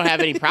 no. I don't have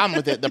any problem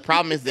with it. The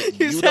problem is that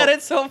you said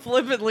it so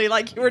flippantly,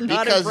 like you were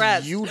not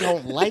impressed. Because you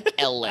don't like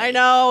LA. I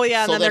know,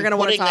 yeah, so and then they're going to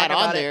want to talk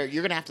about on there,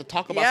 you're going to have to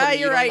talk about something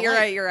you're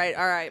right.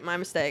 All right, my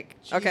mistake.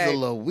 Jeez okay.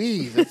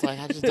 Louise. It's like,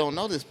 I just don't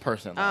know this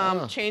person.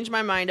 Change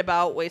my mind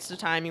about waste of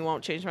time. You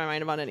won't change my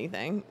mind about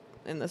anything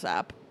in this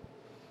app.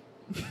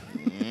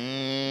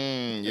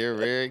 You're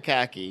very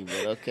cocky,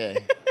 but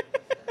okay.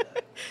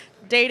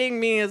 Dating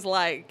me is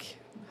like,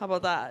 how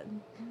about that?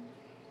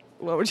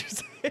 What would you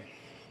say?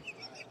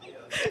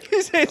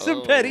 You say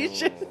some petty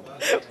shit.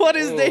 What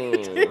is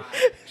dating?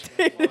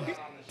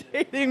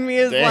 Dating me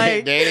is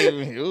like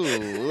dating.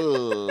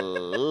 Ooh.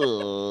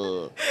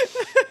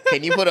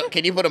 Can you put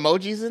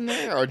emojis in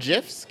there or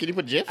gifs? Can you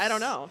put gifs? I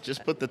don't know.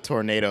 Just put the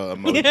tornado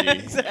emoji. Yeah,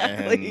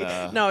 exactly.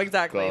 And, no,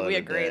 exactly. We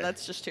agree. Day.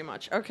 That's just too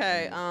much.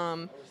 Okay.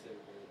 How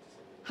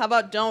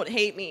about don't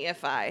hate me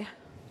if I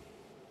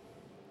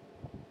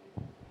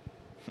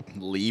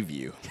leave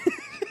you.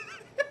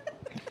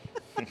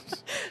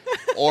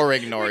 Or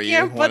ignore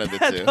you. One of the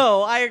two.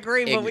 No, I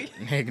agree, but we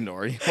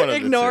ignore you. One of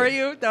ignore the two.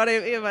 you. Don't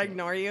if I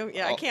ignore you.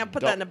 Yeah, I can't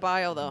put that in the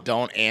bio though.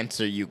 Don't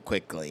answer you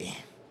quickly.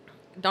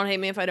 Don't hate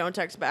me if I don't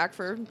text back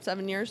for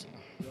 7 years.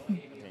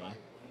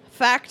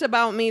 Fact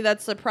about me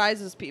that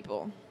surprises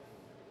people.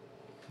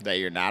 That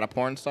you're not a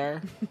porn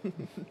star?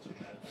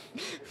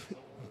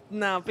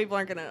 No, people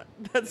aren't gonna.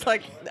 That's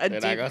like a They're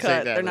deep not cut.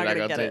 That. They're not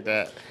gonna get it.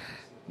 That.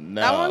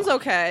 No. That one's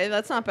okay.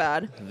 That's not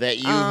bad. That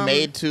you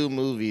made 2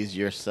 movies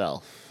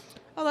yourself.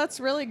 Oh, that's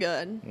really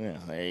good. Yeah,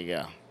 there you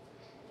go.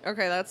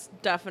 Okay, that's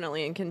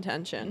definitely in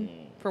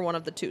contention for one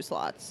of the 2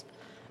 slots.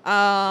 Good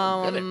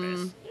at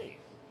this.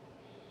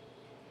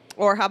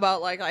 Or how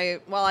about like I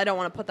don't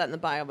want to put that in the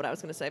bio, but I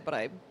was gonna say, but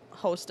I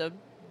host a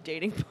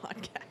dating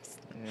podcast.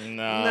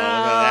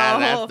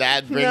 No.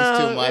 That brings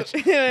too much.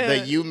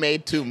 That you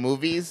made 2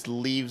 movies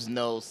leaves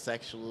no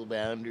sexual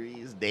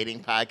boundaries.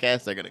 Dating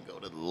podcasts, they're gonna go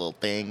to the little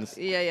things.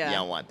 Yeah. You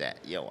don't want that.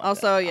 You don't want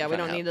also, that. yeah, we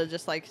don't need to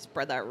just like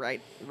spread that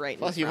right.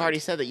 Plus, you've already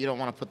said that you don't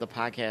want to put the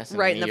podcast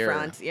right in the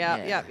front.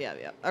 Yeah.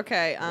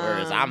 Okay.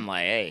 Whereas I'm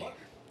like, hey,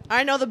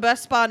 I know the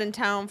best spot in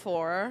town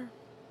for.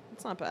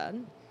 It's not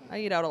bad. I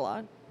eat out a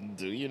lot.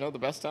 Do you know the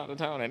best spot in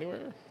town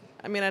anywhere?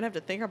 I mean, I'd have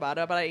to think about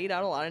it, but I eat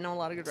out a lot. I know a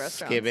lot of good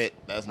restaurants. Skip it.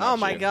 That's not true. Oh,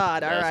 my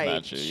God. All right.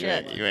 That's not true.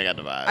 Shit. You ain't got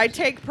the vibe. I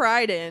take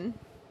pride in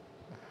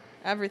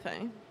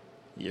everything.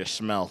 Your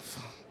smelf.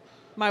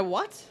 My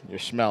what? Your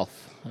smelf.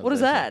 What is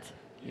that?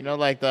 You know,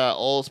 like the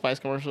Old Spice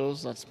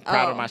commercials? That's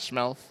proud of my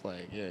smelf?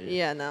 Like, yeah.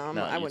 Yeah, no.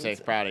 No, I you wouldn't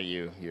take pride of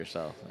you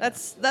yourself.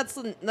 That's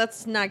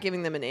not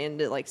giving them an in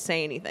to, like,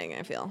 say anything,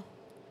 I feel.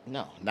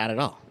 No, not at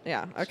all.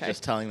 Yeah, okay. It's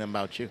just telling them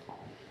about you.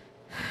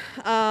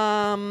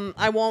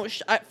 I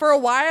won't. For a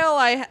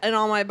while, in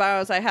all my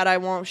bios I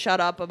won't shut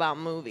up about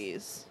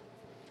movies,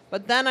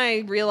 but then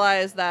I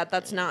realized that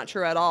that's not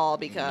true at all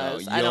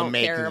because I don't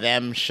make care.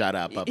 them shut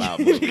up about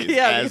movies,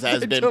 Yeah, as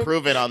has been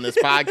proven on this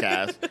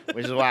podcast,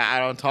 which is why I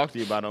don't talk to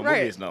you about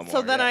movies no more.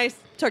 So then I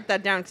took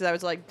that down because I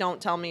was like, "Don't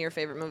tell me your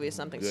favorite movie is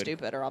something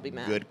stupid, or I'll be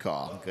mad." Good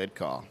call. Good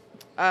call.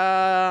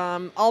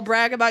 I'll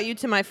brag about you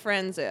to my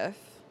friends if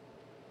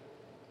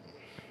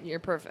you're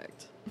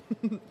perfect.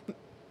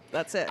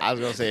 That's it. I was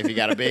going to say, if you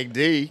got a big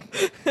D.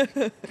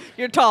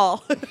 You're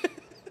tall.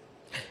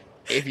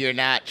 If you're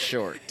not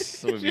short,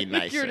 it would be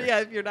nicer.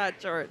 If you're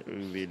not short. It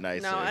would be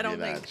nicer. No, I don't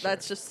think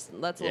that's a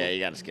little... Yeah,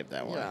 you got to skip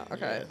that one. Yeah,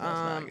 okay.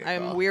 Yeah,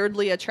 I'm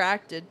weirdly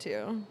attracted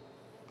to...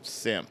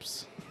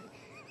 simps.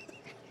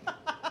 I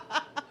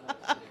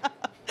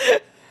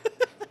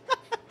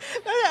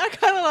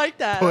kind of like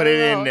that. Put it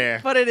in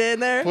there. Put it in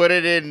there. Put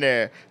it in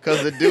there.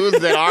 Because the dudes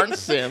that aren't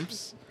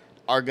simps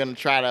are going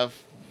to try to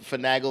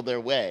finagle their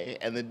way,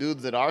 and the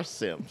dudes that are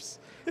simps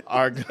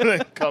are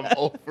gonna come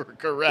over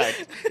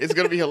correct. It's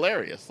gonna be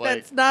hilarious. Like,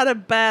 that's not a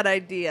bad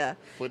idea.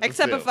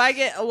 Except if I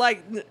get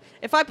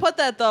if I put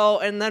that though,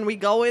 and then we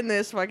go in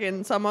this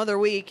fucking some other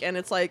week, and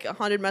it's like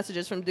 100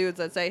 messages from dudes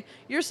that say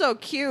you're so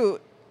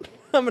cute,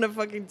 I'm gonna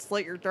fucking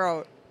slit your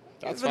throat.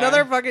 That's if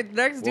another fucking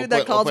next dude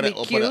that calls me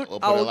cute,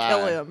 I will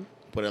kill him.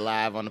 Put it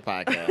live on the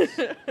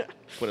podcast.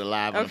 Put it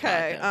live on the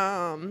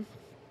podcast. Okay.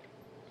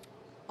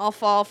 I'll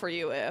fall for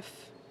you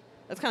if.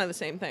 That's kind of the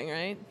same thing,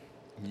 right?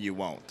 You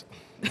won't.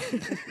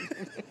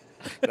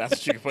 That's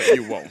what you can put.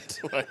 You won't.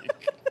 Like,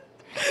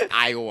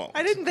 I won't.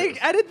 I didn't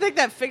think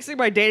that fixing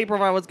my dating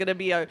profile was gonna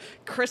be a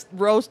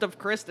roast of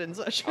Kristen's.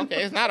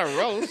 Okay, it's not a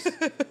roast.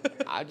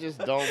 I just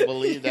don't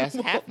believe that's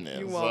happening.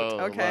 You won't. So,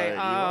 Okay.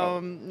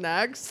 like,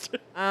 Next.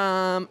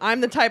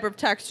 I'm the type of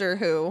texter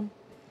who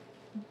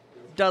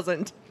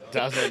doesn't.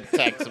 Doesn't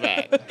text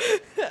back.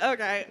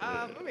 Okay,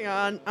 moving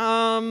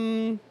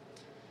on.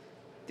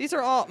 These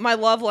are all my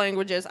love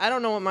languages. I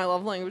don't know what my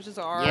love languages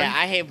are. Yeah,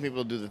 I hate when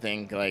people do the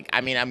thing. Like,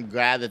 I mean, I'm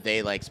glad that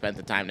they like spent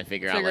the time to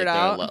figure out like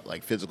their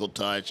like physical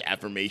touch,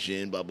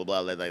 affirmation, blah blah blah.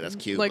 Like that's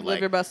cute. Like, but, live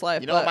your best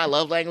life. You know what my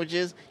love language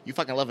is? You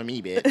fucking loving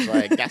me, bitch.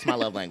 Like that's my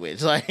love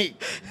language. Like,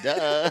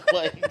 duh.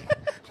 Like,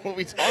 what are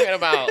we talking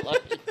about?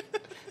 Like,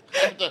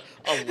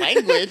 a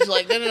language?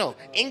 Like, no.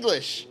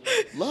 English.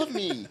 Love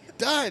me.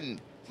 Done.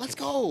 Let's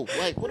go.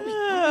 Like, what are we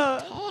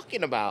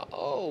talking about?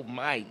 Oh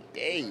my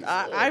days.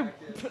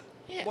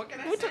 What can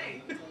I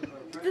say?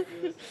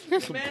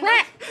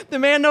 Practice. The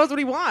man knows what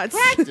he wants.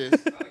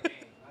 Practice.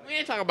 We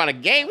ain't talking about a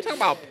game. We talking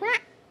about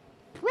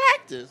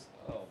practice.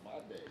 Oh my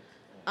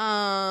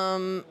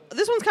days.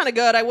 This one's kind of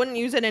good. I wouldn't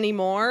use it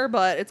anymore,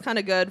 but it's kind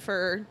of good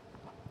for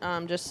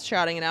just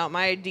shouting it out.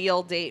 My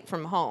ideal date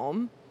from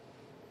home.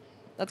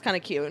 That's kind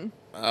of cute.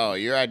 Oh,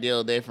 your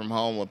ideal day from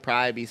home would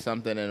probably be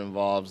something that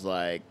involves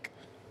like,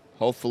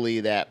 hopefully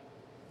that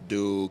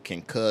dude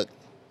can cook,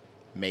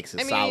 makes a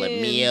solid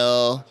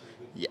meal.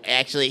 Yeah,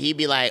 actually, he'd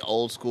be like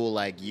old school,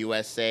 like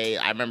USA.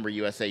 I remember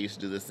USA used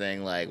to do this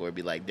thing like where it'd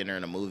be like dinner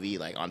and a movie,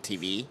 like on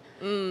TV,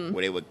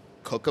 where they would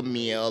cook a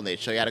meal. They'd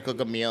show you how to cook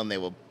a meal, and they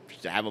would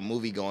have a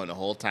movie going the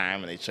whole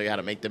time, and they'd show you how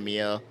to make the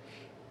meal.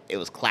 It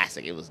was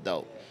classic. It was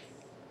dope.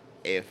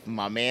 If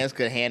my mans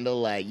could handle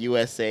like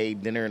USA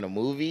dinner and a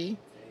movie,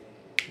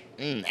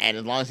 and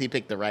as long as he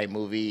picked the right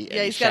movie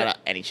and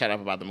he shut up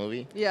about the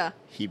movie,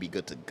 he'd be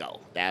good to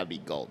go. That would be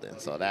golden.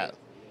 So that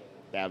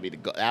would be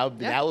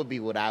that would be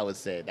what I would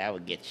say. That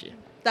would get you.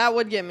 That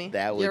would get me.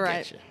 That would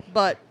get you.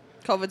 But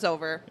COVID's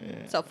over,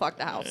 so fuck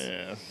the house.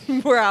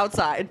 Yeah. We're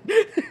outside.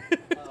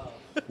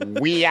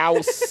 We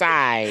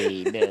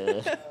outside.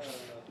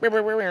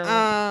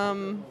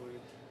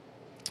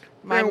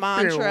 My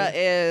mantra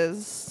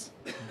is,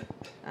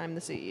 I'm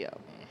the CEO.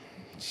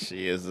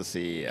 She is the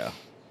CEO.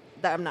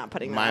 I'm not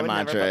putting that. My I would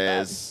mantra never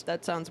put is,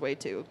 that sounds way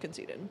too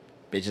conceited.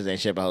 bitches ain't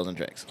shit but hoes and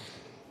tricks.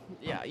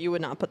 Yeah, you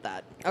would not put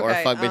that. Or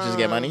fuck bitches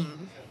get money.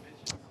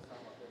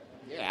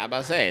 Yeah, I'm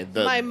about to say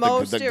my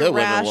most the good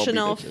women will be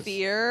irrational bitches.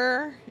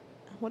 fear.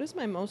 What is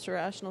my most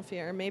irrational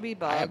fear? Maybe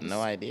bugs. I have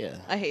no idea.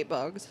 I hate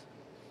bugs.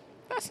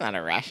 That's not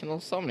irrational.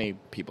 So many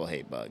people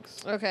hate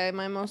bugs. Okay,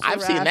 my most I've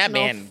irrational seen that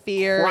man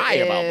fear cry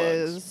is about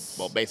bugs.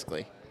 Well,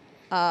 basically.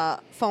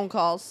 phone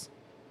calls.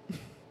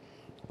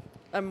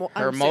 I'm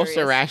Her most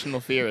serious. irrational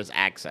fear is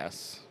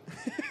access.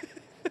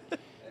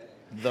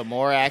 The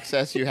more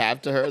access you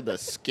have to her, the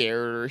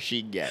scarier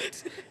she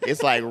gets.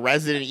 It's like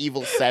Resident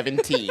Evil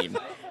 17.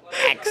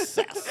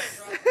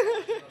 Access.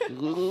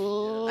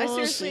 Ooh, I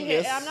seriously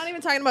hate. I'm not even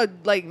talking about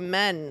like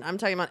men. I'm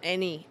talking about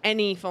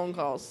any phone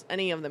calls,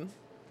 any of them.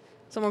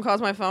 Someone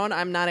calls my phone,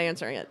 I'm not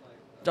answering it.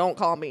 Don't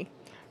call me.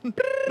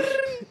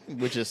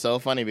 Which is so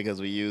funny because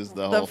we use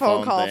the The whole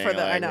phone call thing for the-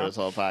 like, I know. this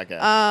whole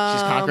podcast.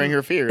 She's conquering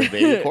her fears,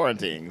 baby.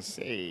 Quarantines.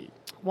 Hey.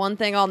 One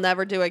thing I'll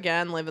never do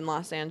again: live in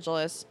Los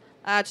Angeles.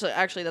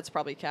 Actually, that's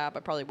probably cap. I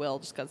probably will,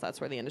 just because that's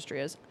where the industry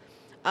is.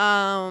 They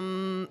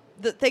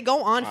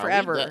go on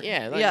forever.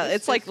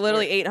 It's like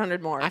literally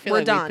 800 more. I feel We're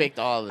like done. we picked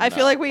all of them. I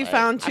feel like we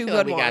found I two feel good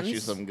like we ones. got you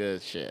some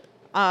good shit.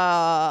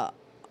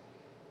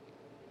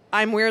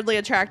 I'm weirdly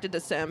attracted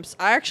to simps.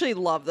 I actually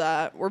love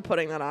that we're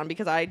putting that on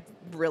because I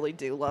really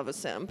do love a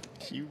simp.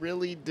 You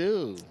really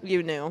do.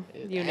 You knew.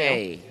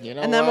 Hey, you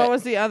know And then what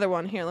was the other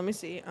one? Here, let me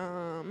see.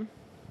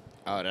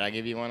 Oh, did I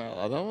give you one?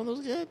 Other one that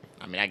was good?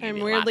 I mean, I gave I'm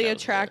you a lot weirdly that was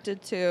good.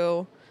 attracted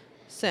to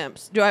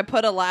simps. Do I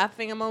put a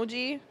laughing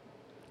emoji?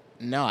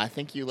 No, I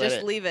think you let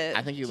Just it. leave it.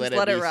 I think you Just let it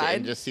let it ride.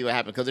 and just see what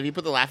happens. Because if you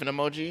put the laughing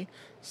emoji,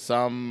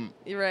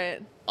 You're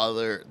right.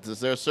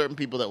 there are certain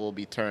people that will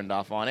be turned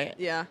off on it.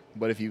 Yeah.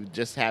 But if you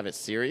just have it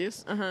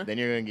serious, Uh-huh. then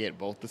you're gonna get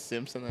both the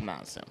simps and the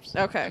non-simps.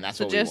 Okay. And that's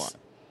so what just we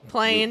want.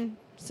 plain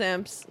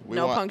simps,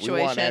 no punctuation.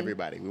 We want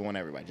everybody. We want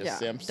everybody. Just Yeah,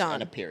 simps done.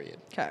 and a period.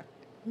 Okay.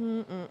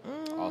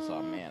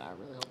 Also, man, I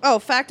really hope. Oh,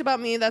 fact about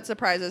me that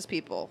surprises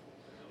people.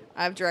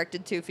 I've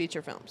directed 2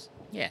 feature films.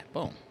 Yeah.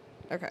 Boom.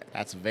 Okay.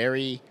 That's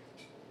very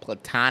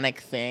platonic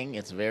thing.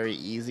 It's very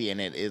easy, and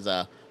it is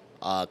a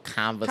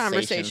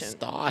conversation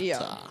starter.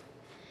 Yeah.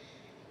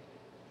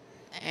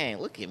 Hey,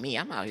 look at me.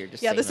 I'm out here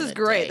just Yeah, this saving is the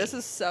great. day. This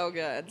is so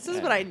good. This is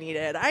Yeah. what I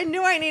needed. I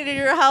knew I needed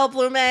your help,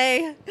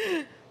 Lume.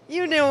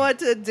 You knew what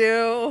to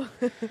do.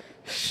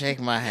 Shake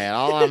my head.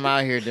 All I'm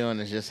out here doing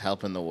is just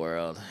helping the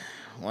world.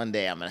 One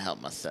day I'm going to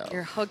help myself.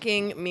 You're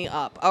hooking me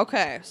up.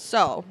 Okay,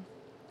 so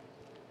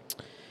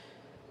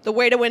the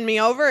way to win me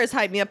over is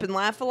hype me up and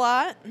laugh a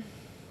lot.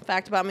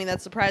 Fact about me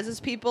that surprises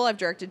people. I've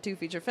directed 2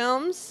 feature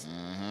films.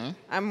 Mm-hmm.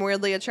 I'm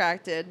weirdly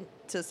attracted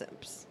to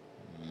simps.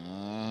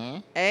 Mm-hmm.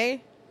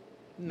 Amen.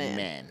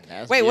 Man,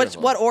 that's Wait,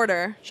 beautiful. what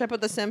order? Should I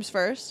put the simps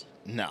first?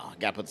 No,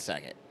 got to put the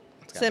second.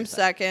 It's gotta be Simps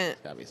second.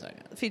 It's got to be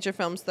second. Feature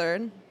films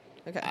third.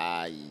 Okay.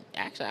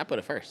 Actually, I put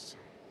it first.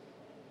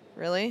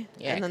 Really?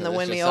 Yeah, And then 'cause the it's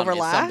win just me something- over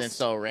it's something last?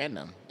 so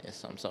random. It's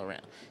something so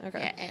random.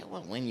 Okay. Yeah, it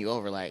won't win you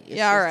over like. It's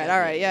Yeah, all just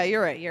right. Yeah,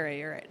 you're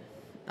right.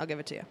 I'll give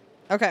it to you.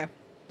 Okay.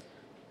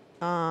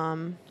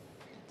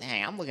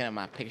 dang, I'm looking at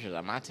my pictures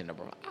on my Tinder,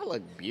 bro. I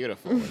look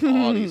beautiful with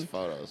all these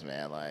photos,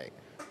 man. Like,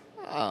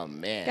 oh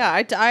man.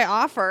 Yeah, I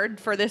offered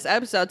for this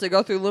episode to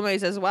go through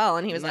Lume's as well,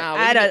 and he was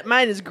like,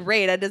 "Mine is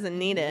great. I doesn't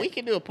need it." We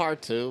can do a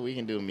part 2. We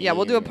can do me. Yeah,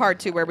 we'll do a part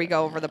 2 where we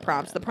go over the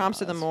prompts. The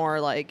prompts are the more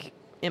like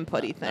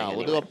inputty thing. No,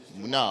 we'll anyway.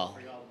 no.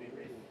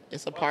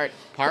 It's a part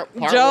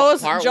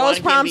Joe's one prompts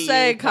can be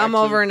say, you, "Come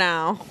part over two-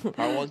 now."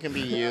 Part 1 can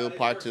be you.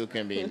 Part 2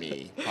 can be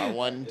me. Part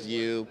 1's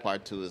you.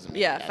 Part 2 is me.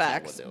 Yeah, That's how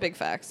facts. we'll do it. Big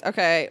facts.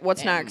 Okay,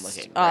 what's Damn, next?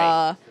 looking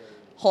great.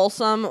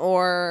 Wholesome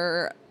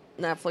or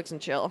Netflix and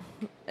chill,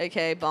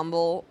 aka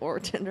Bumble or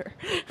Tinder.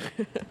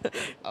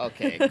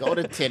 Okay, go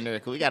to Tinder,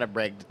 because we got to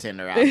break the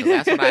Tinder out,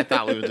 because that's what I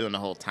thought we were doing the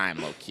whole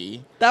time,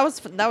 low-key. That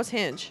was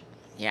Hinge.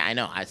 Yeah, I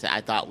know. I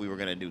thought we were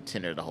going to do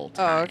Tinder the whole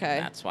time. Oh, okay.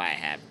 That's why I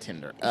have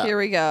Tinder up. Here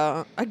we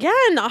go.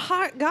 Again, a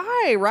hot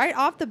guy right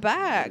off the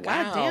bat.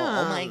 Wow. God damn.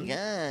 Oh, my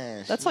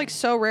gosh. That's like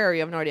so rare.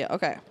 You have no idea.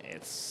 Okay.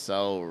 It's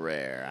so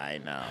rare, I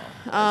know.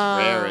 As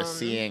rare as Um,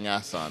 seeing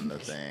us on the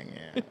thing.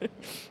 Yeah.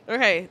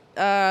 Okay.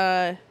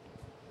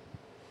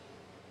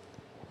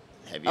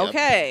 Have you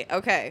Okay.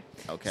 Okay.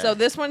 So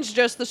this one's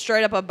just the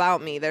straight up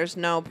about me. There's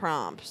no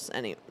prompts.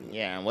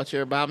 Yeah, and what's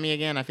your about me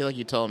again? I feel like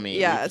you told me.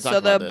 Yeah. We So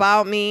talked the this.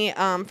 about me.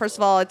 First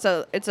of all, it's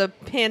a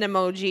pin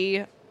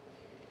emoji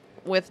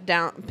with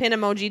pin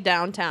emoji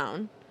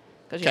downtown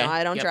because you know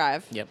I don't Yep.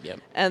 drive. Yep.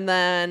 And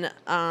then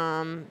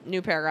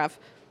new paragraph.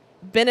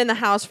 Been in the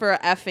house for a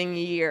effing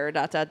year. ...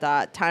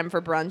 Time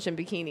for brunch and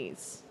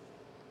bikinis.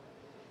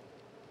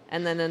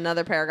 And then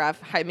another paragraph.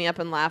 Hype me up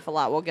and laugh a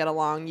lot. We'll get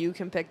along. You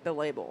can pick the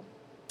label.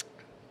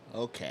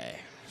 Okay.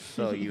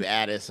 So you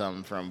added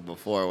something from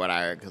before what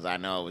I heard, because I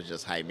know it was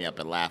just hype me up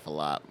and laugh a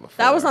lot before.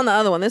 That was on the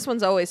other one. This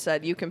one's always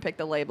said you can pick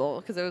the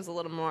label because it was a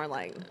little more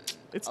like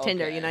it's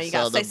Tinder. Okay, You know, you so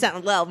gotta say the-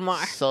 something a little more.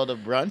 So the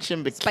brunch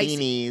and Spicy.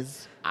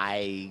 bikinis,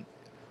 I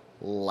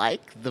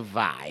like the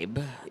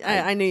vibe,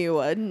 I knew you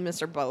would,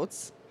 Mr.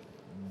 Boats.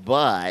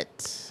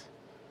 but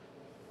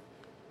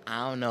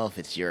I don't know if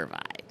it's your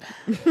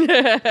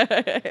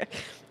vibe.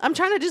 I'm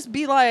trying to just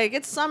be like,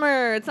 it's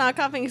summer. It's not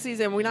cuffing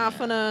season. We're not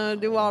gonna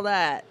do all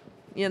that.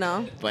 You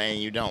know? But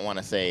you don't want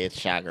to say it's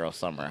Shot Girl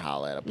Summer,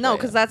 holla at a No, player.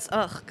 because that's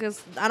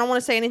because I don't want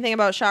to say anything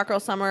about Shot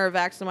Girl Summer or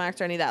Vax and Wax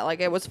or any of that. Like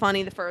it was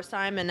funny the first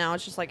time, and now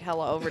it's just like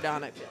hella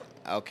overdone. I feel.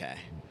 Okay.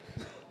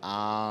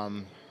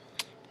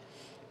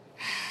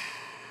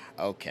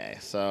 Okay,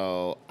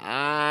 so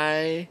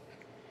I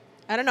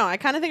don't know. I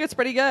kind of think it's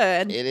pretty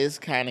good. it is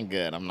kind of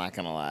good. I'm not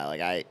gonna lie.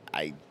 Like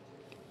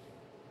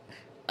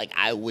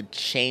I would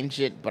change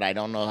it, but I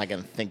don't know if I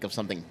can think of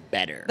something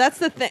better. That's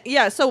the thing.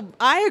 Yeah, so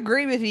I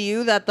agree with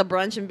you that the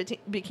brunch and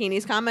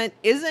bikinis comment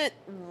isn't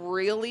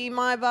really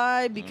my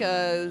vibe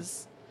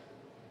because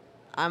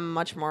I'm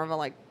much more of a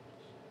like,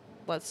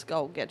 let's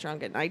go get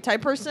drunk at night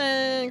type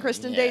person,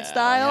 Kristen date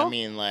style. I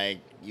mean, like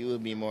you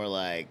would be more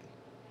like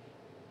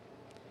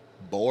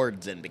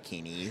boards and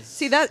bikinis.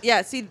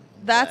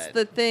 That's But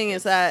the thing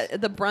is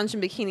that the brunch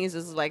and bikinis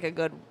is like a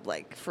good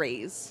like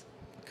phrase.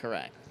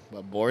 Correct.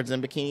 But boards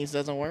and bikinis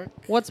doesn't work.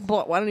 What's I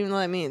don't even know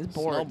what that means.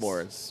 Boards.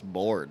 Snowboards.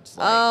 Boards.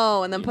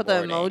 Oh, and then you put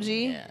the boarding.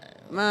 emoji. Yeah.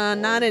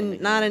 Not Boards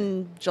and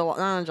in July.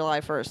 Not on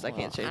July 1st. I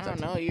can't change I that.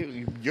 don't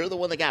know. You're the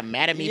one that got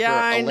mad at me Yeah, for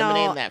I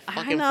eliminating know. that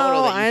fucking I know.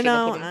 photo that you I should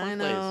know. have put in I the first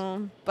place.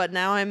 know. But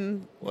now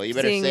I'm. Well, you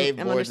better seeing, say I'm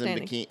boards and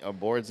understanding. bikini or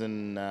boards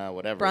and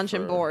whatever. Brunch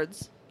and for-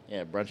 boards.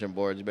 Yeah, brunch and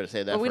boards. You better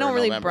say that. But we for don't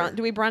really November. brunch.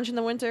 Do we brunch in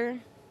the winter?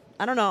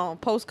 I don't know.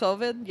 Post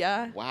COVID,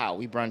 yeah. Wow,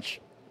 we brunch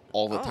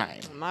all the Oh,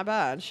 time. My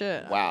bad.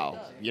 Shit. Wow.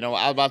 You know,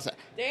 I was about to.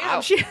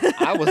 Damn.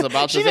 I was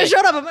about to She say. just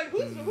showed up. I'm like,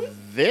 who's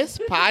This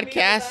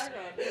podcast.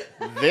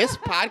 This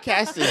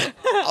podcast is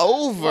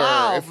over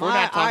Wow, if we're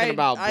not talking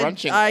about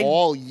brunching I-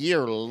 all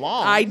year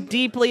long. I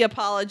deeply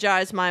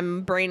apologize. My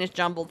brain is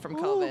jumbled from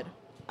COVID.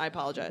 I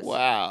apologize.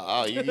 Wow.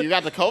 Oh, you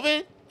got the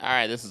COVID? All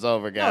right, this is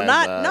over, guys.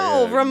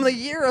 No, Yeah. from the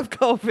year of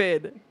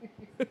COVID.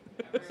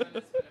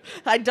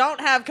 I don't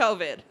have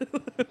COVID.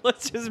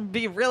 Let's just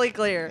be really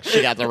clear.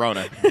 She got the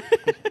Rona.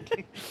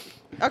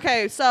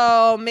 Okay,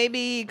 so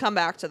maybe come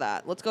back to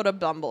that. Let's go to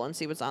Bumble and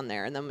see what's on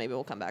there, and then maybe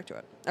we'll come back to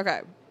it.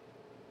 Okay.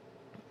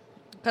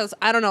 Because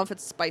I don't know if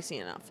it's spicy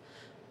enough.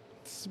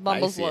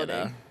 Bumble's Spicy loading.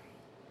 enough.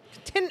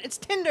 It's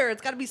Tinder.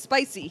 It's got to be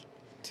spicy.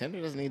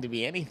 Tinder doesn't need to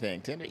be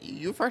anything. Tinder,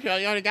 you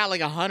already got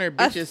like 100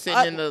 I- bitches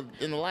sitting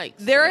in the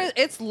likes.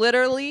 It's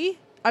literally.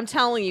 I'm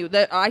telling you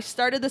that I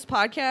started this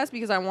podcast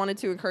because I wanted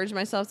to encourage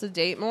myself to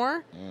date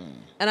more.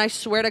 And I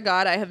swear to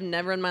God, I have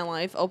never in my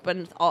life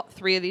opened all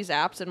 3 of these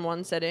apps in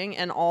one sitting,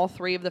 and all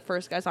 3 of the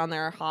first guys on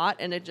there are hot,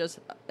 and it just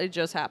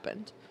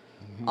happened.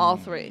 All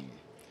 3.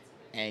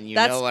 And you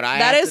That's- know what I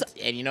that have is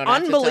to, and you know what I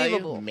have to tell you?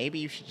 unbelievable. Maybe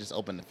you should just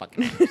open the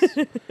fucking apps.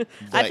 I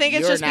But think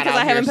it's you're just not because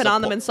out I haven't here been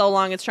on them suppo- in so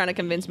long. It's trying to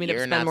convince me to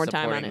You're spend not more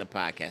time on supporting it. the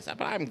podcast.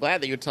 But I'm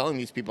glad that you're telling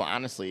these people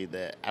honestly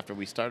that after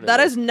we started That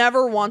this, has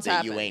never once that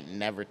happened. you ain't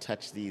never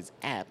touched these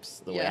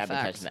apps the way Yeah, I've been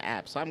facts. touching the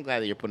apps. So I'm glad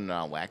that you're putting it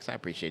on wax. I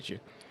appreciate you.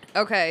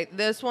 Okay,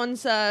 this one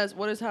says,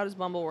 how does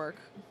Bumble work?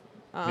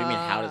 What do you mean,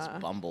 how does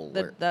Bumble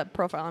work? That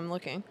profile I'm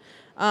looking.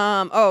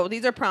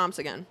 These are prompts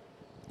again.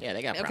 Yeah,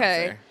 they got prompts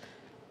Okay. there.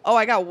 Oh,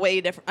 I got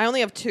way different. I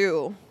only have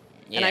 2.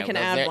 And I can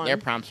add one. Their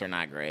prompts are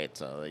not great,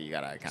 so you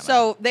gotta kind of.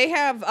 So they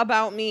have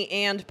about me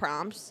and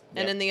prompts,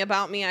 Yep. and in the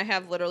about me, I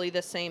have literally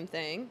the same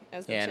thing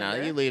as the Tinder. Yeah,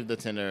 no, you leave the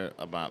Tinder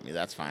about me.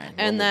 That's fine.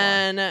 And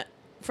then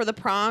for the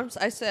prompts,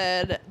 I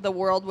said the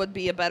world would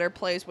be a better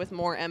place with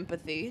more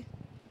empathy.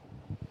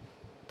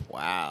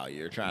 Wow,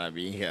 you're trying to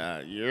be.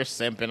 You're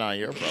simping on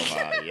your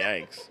profile.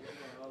 Yikes.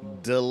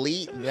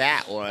 Delete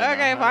that one.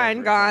 Okay,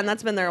 fine, gone.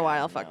 That's been there a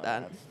while. Fuck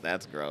that.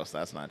 That's gross.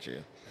 That's not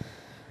you.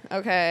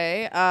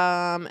 Okay,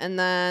 and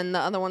then the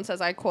other one says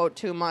I quote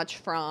too much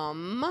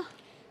from.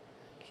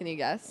 Can you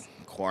guess?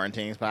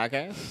 Quarantine's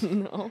podcast?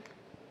 No.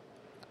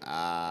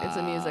 It's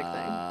a music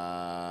thing.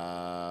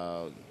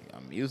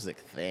 A music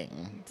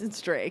thing.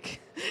 It's Drake.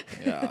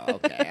 Yeah,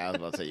 okay. I was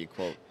about to say you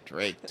quote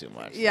Drake too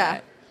much.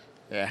 Yeah.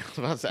 Yeah, I was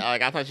about to say,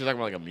 like, I thought you were talking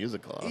about like a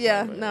musical.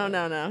 Yeah,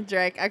 no.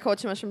 Drake. I quote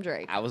too much from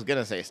Drake. I was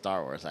gonna say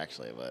Star Wars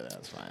actually, but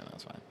that's fine.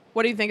 That's fine.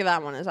 What do you think of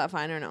that one? Is that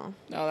fine or no?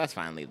 No, that's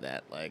fine. Leave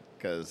that, like,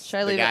 because Should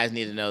I the leave guys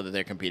need to know that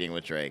they're competing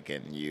with Drake,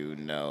 and you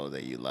know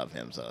that you love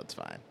him, so it's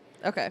fine.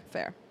 Okay,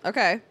 fair.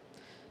 Okay.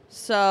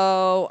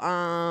 So,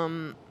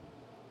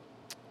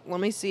 let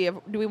me see.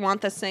 Do we want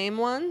the same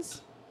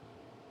ones?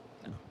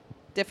 No.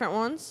 Different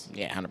ones?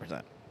 Yeah,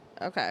 100%.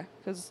 Okay,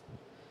 because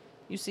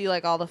you see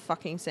like all the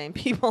fucking same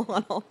people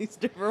on all these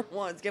different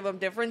ones. Give them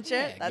different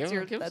shit.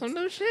 Yeah, give some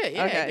new shit.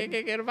 Yeah, Okay.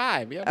 get a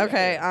vibe. Yeah,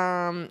 Okay.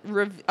 yeah.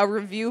 A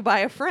review by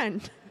a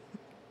friend.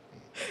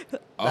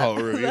 Oh,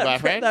 a review by a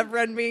friend. That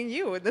friend being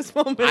you in this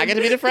moment. I get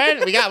to be the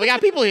friend. We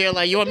got people here.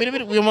 Like, you want me to do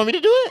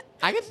it?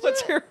 I get to do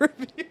What's it. your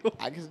review?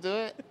 I get to do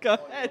it. Go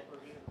ahead.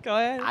 Go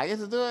ahead. I get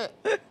to do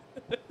it.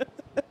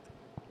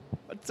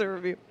 What's the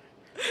review?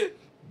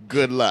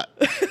 Good luck.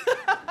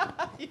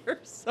 You're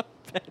so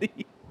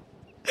petty.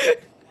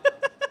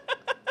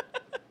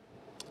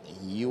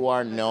 You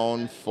are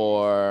known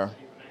for.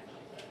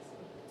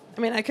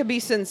 I mean, I could be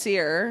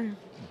sincere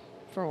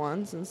for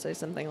once and say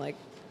something like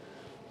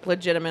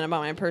legitimate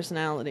about my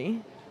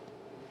personality.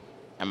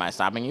 Am I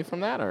stopping you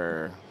from that,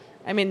 or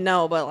I mean,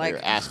 no, but like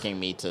you're asking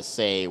me to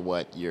say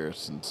what you're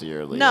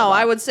sincerely? no, about?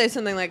 I would say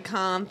something like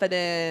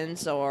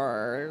confidence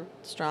or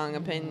strong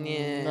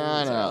opinions.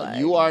 No.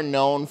 You are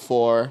known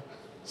for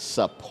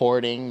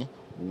supporting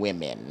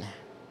women.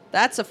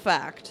 That's a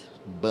fact.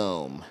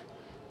 Boom.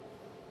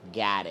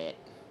 Got it.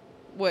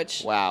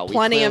 Which Wow, we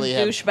plenty of clearly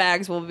have-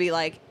 douchebags will be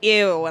like,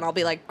 ew, and I'll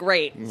be like,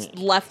 great,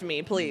 left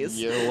me, please.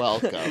 You're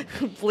welcome.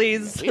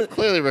 Please. We've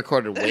clearly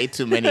recorded way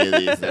too many of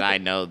these that I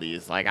know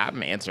these. Like,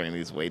 I'm answering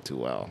these way too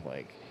well.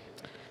 Like,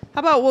 How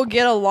about we'll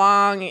get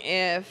along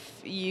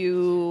if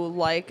you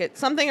like it?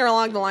 Something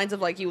along the lines of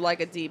like you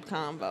like a deep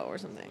convo or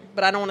something.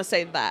 But I don't want to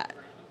say that.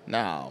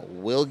 no,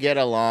 we'll get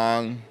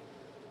along.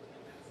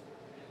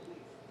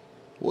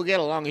 We'll get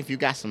along if you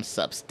got some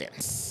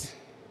substance.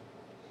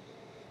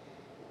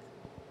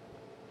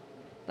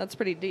 That's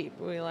pretty deep.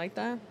 We like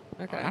that?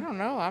 Okay. I don't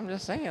know. I'm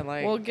just saying,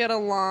 like. We'll get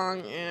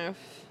along if...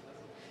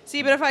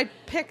 See, but if I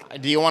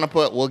pick... Do you want to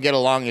put "we'll get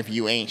along if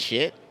you ain't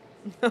shit"?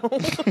 No.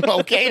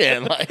 Okay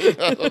then, like,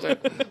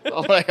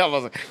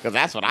 because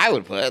that's what I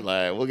would put.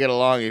 Like, we'll get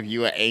along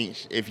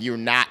if you're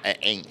not an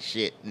ain't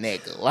shit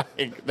nigga.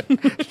 Like,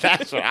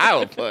 that's what I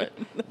would put.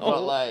 No.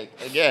 But like,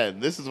 again,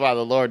 this is why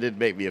the Lord did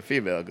make me a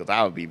female, because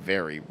I would be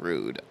very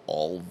rude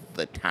all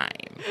the time.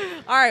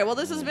 All right. Well,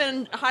 this has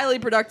been highly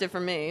productive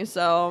for me.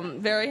 So I'm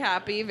very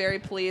happy, very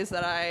pleased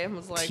that I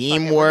was like...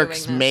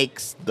 Teamworks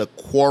makes the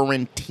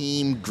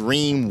quarantine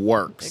dream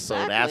work. So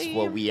that's Exactly.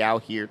 what we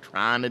out here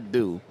trying to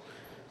do.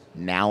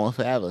 Now or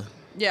forever.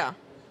 Yeah.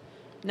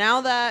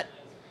 Now that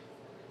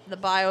the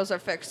bios are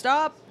fixed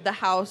up, the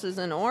house is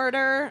in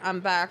order,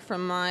 I'm back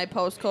from my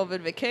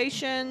post-COVID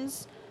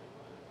vacations.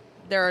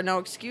 There are no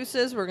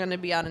excuses. We're going to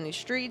be out in these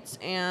streets,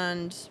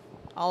 and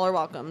all are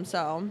welcome.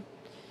 So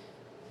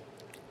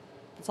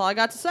that's all I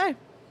got to say.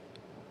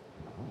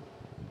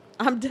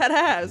 I'm dead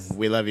ass.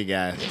 We love you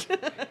guys.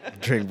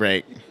 Drink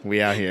break.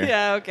 We out here.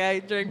 Yeah,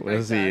 okay. Drink break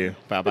We'll see time. you.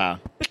 Pow pow.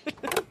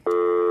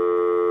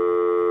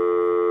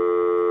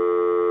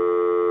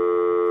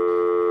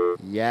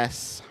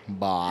 Yes,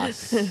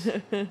 boss.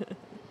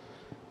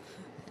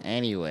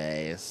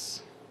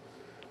 Anyways.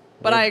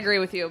 But I agree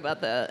with you about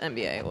the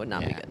NBA. It would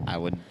not be Yeah,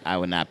 good. I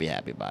would not be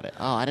happy about it.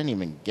 Oh, I didn't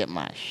even get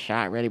my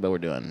shot ready, but we're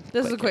doing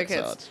This is a quick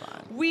hits, hits. so it's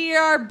fine. We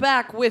are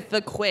back with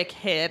the quick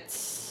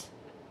hits.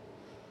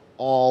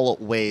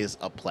 Always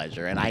a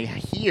pleasure. And I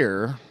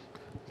hear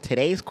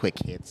today's quick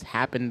hits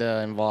happen to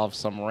involve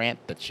some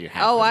rant that you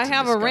have. Oh, I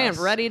have a rant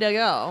ready to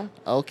go.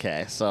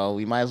 Okay, so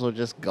we might as well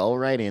just go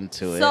right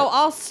into it. So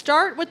I'll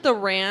start with the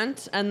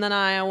rant, and then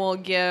I will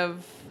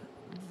give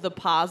the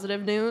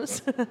positive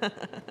news.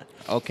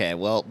 Okay,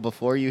 well,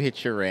 before you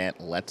hit your rant,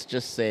 let's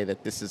just say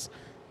that this is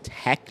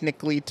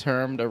technically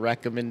termed a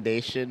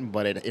recommendation,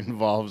 but it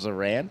involves a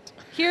rant.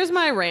 Here's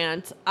my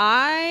rant.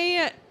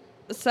 I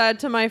said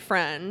to my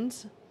friend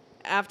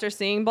after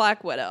seeing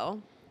Black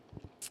Widow,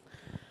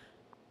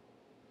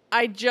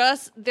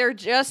 there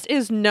just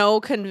is no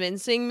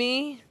convincing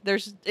me.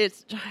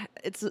 It's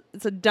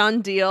a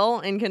done deal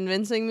in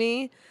convincing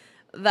me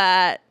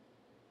that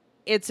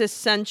it's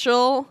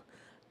essential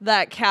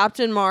that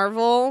Captain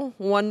Marvel,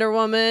 Wonder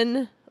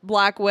Woman,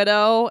 Black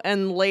Widow,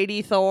 and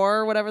Lady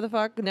Thor, whatever the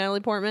fuck, Natalie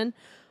Portman,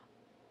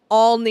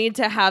 all need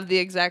to have the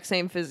exact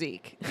same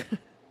physique.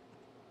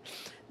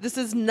 This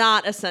is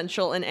not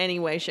essential in any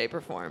way, shape,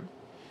 or form.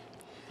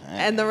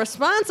 And the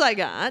response I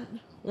got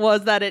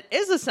was that it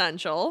is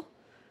essential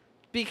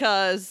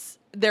because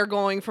they're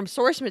going from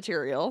source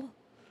material.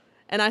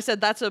 And I said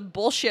that's a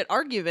bullshit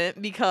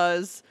argument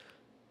because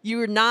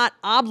you're not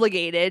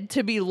obligated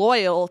to be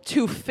loyal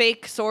to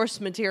fake source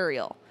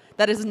material.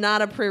 That is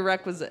not a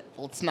prerequisite.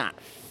 Well, it's not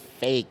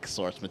fake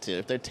source material.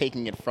 If they're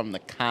taking it from the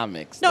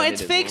comics, no, then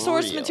it's it fake is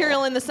source real.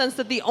 material in the sense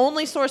that the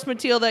only source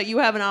material that you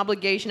have an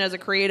obligation as a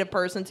creative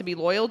person to be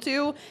loyal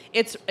to,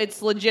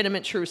 it's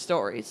legitimate true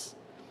stories.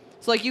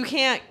 So like you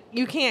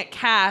can't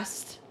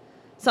cast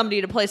somebody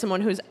to play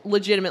someone who's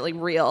legitimately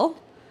real.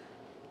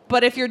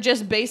 But if you're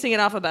just basing it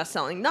off a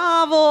best-selling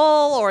novel,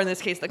 or in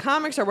this case the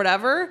comics or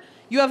whatever,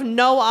 you have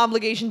no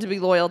obligation to be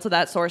loyal to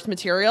that source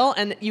material,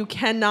 and you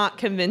cannot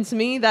convince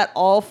me that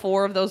all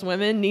 4 of those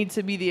women need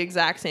to be the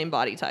exact same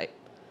body type.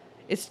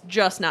 It's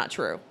just not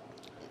true.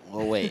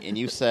 Well, wait, and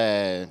you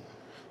said,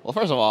 well,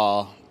 first of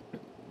all,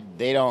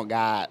 they don't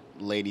got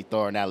Lady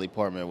Thor and Natalie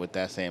Portman with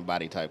that same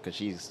body type because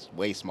she's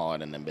way smaller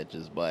than them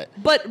bitches. But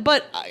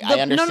I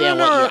understand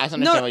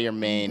what your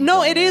main.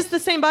 No, it is the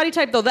same body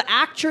type though. The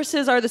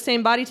actresses are the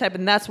same body type,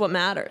 and that's what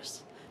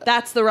matters.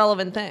 That's the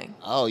relevant thing.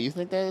 Oh, you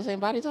think they're the same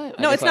body type?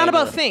 No, it's not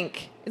about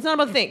think. It's not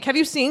about think. Have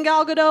you seen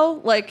Gal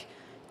Gadot? Like,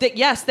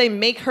 yes, they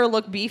make her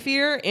look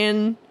beefier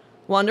in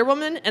Wonder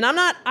Woman, and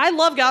I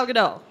love Gal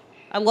Gadot.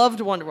 I loved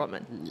Wonder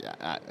Woman.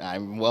 Yeah,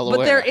 I'm well aware.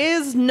 But there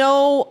is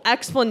no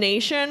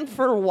explanation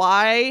for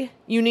why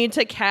you need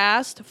to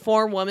cast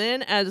 4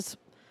 women as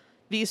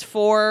these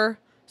 4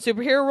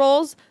 superhero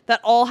roles that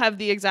all have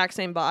the exact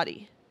same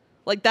body.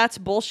 Like, that's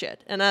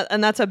bullshit. And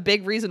that's a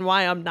big reason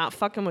why I'm not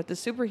fucking with the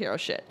superhero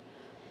shit.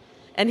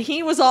 And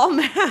he was all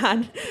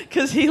mad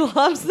because he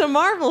loves the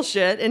Marvel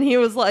shit. And he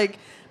was like,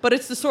 but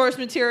it's the source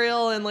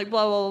material and like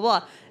blah, blah, blah,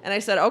 blah. And I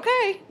said,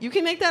 okay, you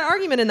can make that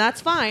argument and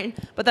that's fine.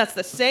 But that's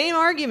the same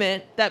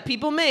argument that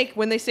people make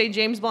when they say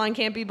James Bond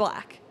can't be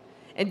black.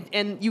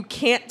 And you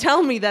can't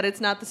tell me that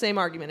it's not the same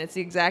argument. It's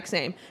the exact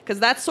same. Because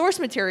that source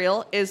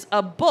material is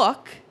a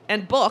book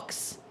and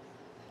books.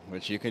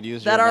 Which you could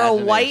use that your are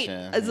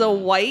imagination. a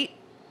white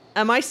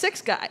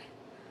MI6 guy.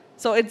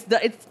 So it's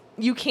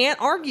you can't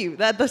argue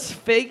that this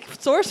fake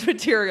source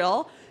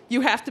material,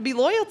 you have to be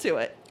loyal to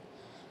it.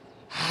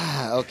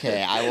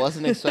 Okay, I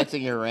wasn't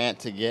expecting your rant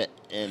to get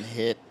and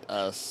hit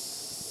a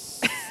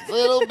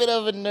little bit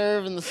of a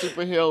nerve in the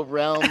superhero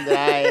realm that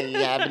I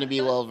happen to be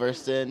well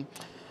versed in.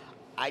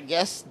 I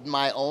guess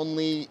my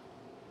only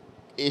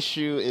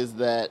issue is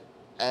that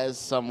as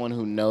someone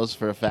who knows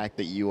for a fact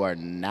that you are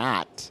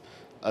not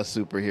a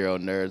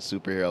superhero nerd,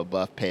 superhero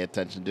buff, pay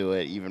attention to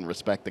it, even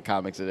respect the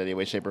comics in any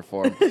way, shape, or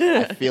form,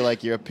 I feel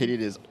like your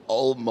opinion is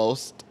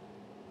almost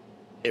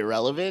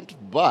irrelevant,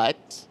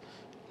 but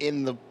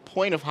in the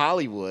point of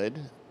Hollywood,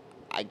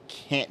 I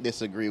can't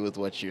disagree with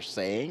what you're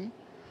saying.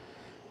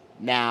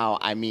 Now,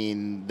 I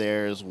mean,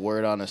 there's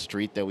word on the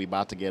street that we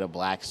about to get a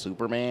black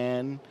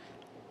Superman,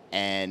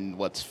 and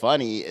what's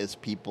funny is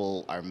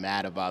people are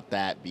mad about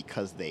that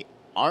because they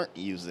aren't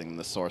using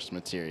the source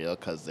material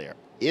because there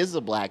is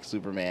a black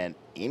Superman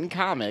in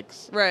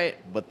comics, right?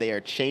 But they are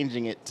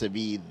changing it to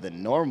be the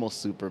normal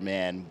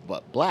Superman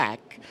but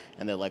black,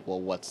 and they're like,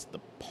 well, what's the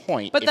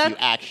point if you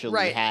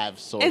actually have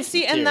source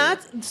material? And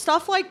that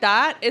stuff like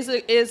that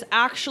is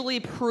actually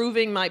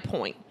proving my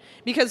point.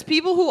 Because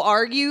people who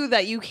argue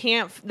that you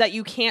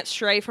can't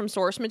stray from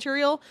source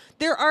material,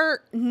 there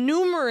are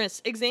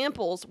numerous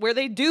examples where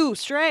they do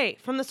stray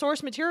from the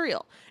source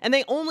material, and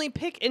they only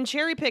pick and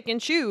cherry pick and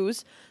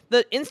choose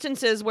the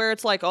instances where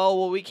it's like, oh,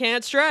 well, we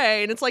can't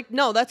stray, and it's like,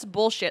 no, that's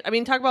bullshit. I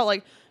mean, talk about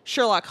like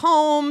Sherlock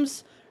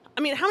Holmes. I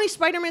mean, how many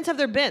Spider-Mans have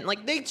there been?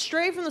 Like, they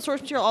stray from the source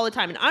material all the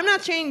time. And I'm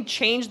not saying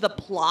change the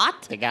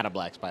plot. They got a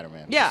black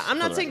Spider-Man. Yeah, I'm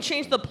not saying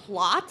change the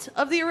plot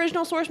of the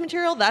original source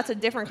material. That's a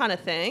different kind of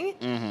thing.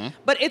 Mm-hmm.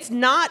 But it's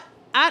not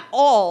at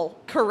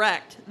all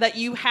correct that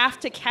you have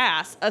to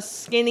cast a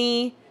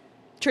skinny,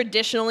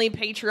 traditionally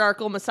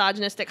patriarchal,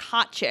 misogynistic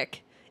hot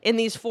chick in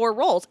these 4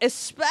 roles,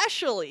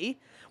 especially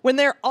when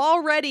they're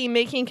already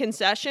making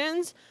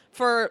concessions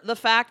for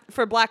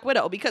Black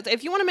Widow. Because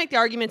if you want to make the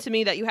argument to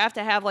me that you have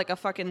to have like a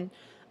fucking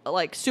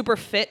like super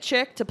fit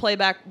chick to play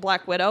back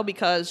Black Widow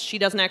because she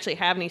doesn't actually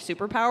have any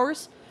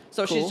superpowers,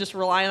 so she's just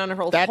relying on her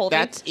whole thing.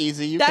 That's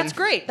easy. That's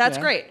great.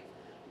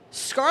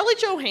 Scarlett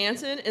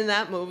Johansson in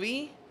that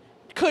movie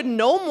could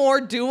no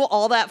more do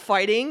all that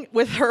fighting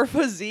with her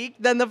physique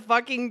than the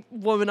fucking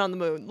woman on the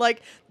moon.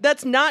 Like,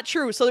 that's not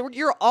true. So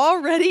you're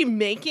already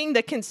making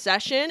the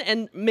concession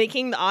and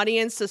making the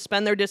audience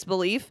suspend their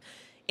disbelief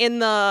in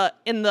the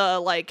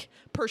like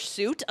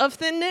pursuit of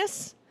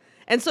thinness.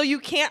 And so you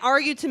can't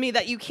argue to me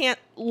that you can't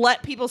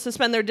let people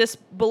suspend their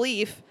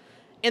disbelief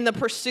in the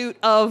pursuit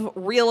of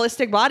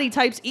realistic body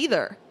types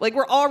either. Like,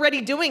 we're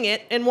already doing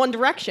it in one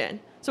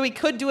direction. So he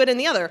could do it in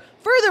the other.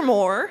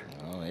 Furthermore,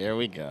 here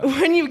we go.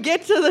 When you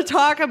get to the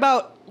talk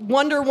about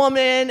Wonder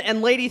Woman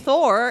and Lady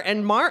Thor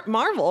and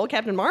Marvel,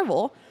 Captain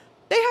Marvel,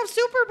 they have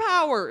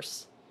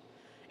superpowers.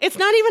 It's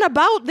not even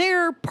about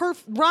their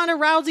Ronda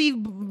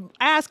Rousey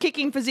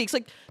ass-kicking physiques.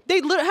 Like,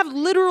 they have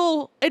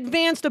literal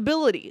advanced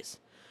abilities.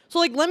 So,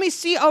 like, let me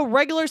see a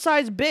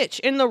regular-sized bitch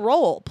in the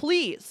role,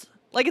 please.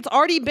 Like, it's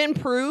already been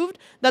proved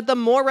that the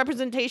more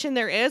representation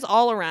there is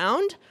all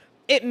around,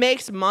 it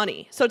makes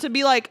money. So to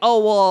be like,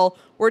 oh, well,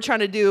 we're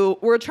trying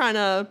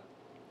to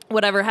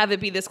whatever, have it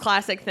be this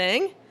classic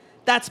thing,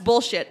 that's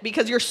bullshit.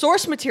 Because your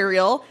source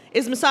material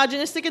is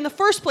misogynistic in the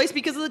first place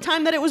because of the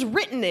time that it was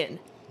written in.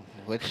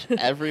 Which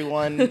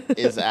everyone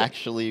is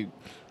actually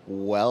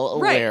well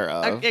aware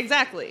of.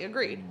 Exactly,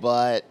 agreed.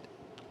 But,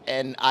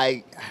 and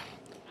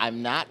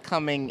I'm not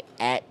coming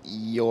at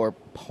your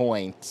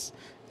points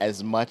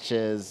as much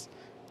as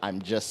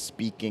I'm just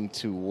speaking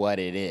to what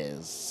it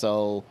is.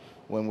 So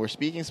when we're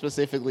speaking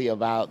specifically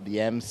about the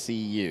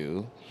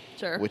MCU,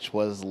 sure, which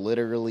was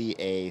literally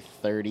a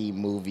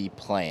 30-movie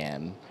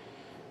plan,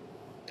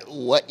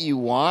 what you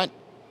want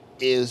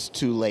is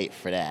too late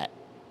for that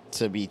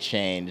to be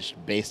changed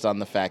based on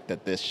the fact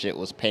that this shit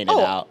was painted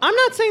out. I'm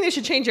not saying they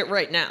should change it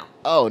right now.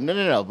 Oh,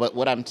 no. But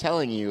what I'm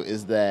telling you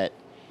is that,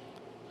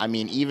 I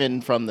mean,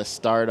 even from the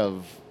start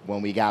of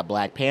when we got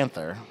Black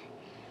Panther,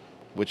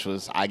 which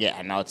was, I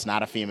know it's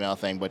not a female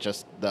thing, but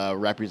just the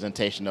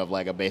representation of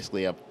like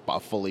basically a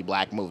fully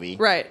black movie.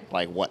 Right.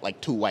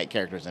 Like 2 white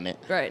characters in it.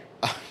 Right.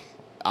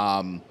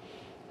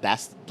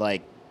 That's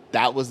like,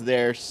 that was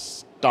their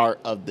start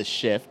of the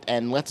shift.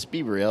 And let's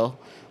be real,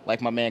 like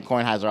my man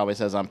Kornheiser always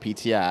says on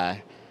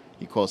PTI,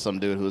 he quotes some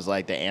dude who's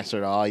like, the answer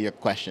to all your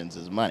questions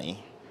is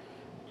money.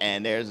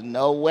 And there's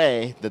no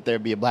way that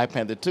there'd be a Black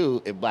Panther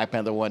 2 if Black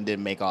Panther 1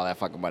 didn't make all that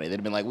fucking money. They'd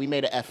have been like, we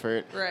made an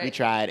effort, we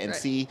tried, and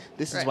see,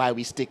 this is why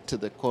we stick to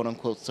the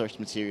quote-unquote source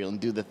material and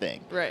do the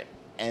thing. Right.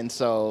 And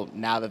so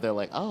now that they're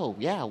like, oh,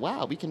 yeah,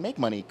 wow, we can make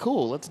money.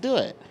 Cool, let's do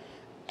it.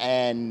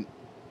 And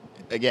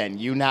again,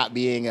 you not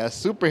being a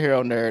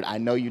superhero nerd, I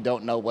know you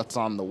don't know what's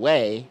on the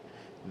way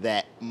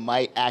that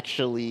might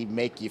actually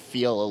make you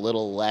feel a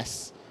little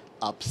less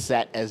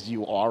upset as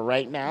you are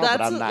right now,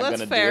 but I'm not going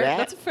to do that.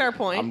 That's a fair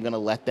point. I'm going to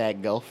let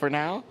that go for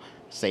now.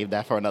 Save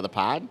that for another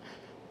pod.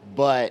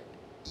 But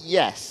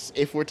yes,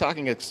 if we're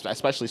talking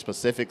especially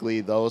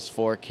specifically those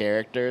 4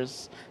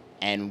 characters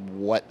and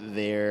what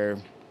their,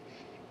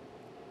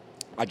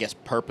 I guess,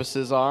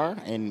 purposes are,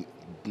 and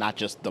not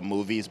just the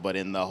movies, but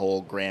in the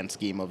whole grand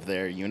scheme of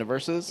their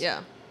universes,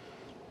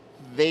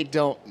 they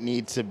don't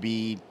need to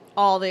be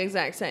all the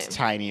exact same.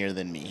 Tinier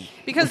than me.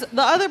 Because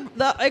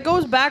it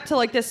goes back to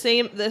like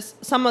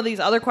some of these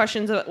other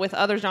questions with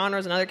other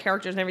genres and other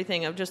characters and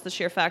everything, of just the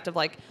sheer fact of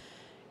like,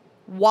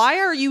 why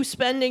are you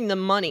spending the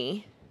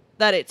money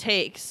that it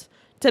takes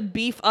to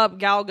beef up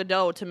Gal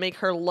Gadot to make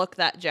her look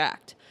that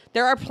jacked?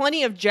 There are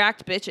plenty of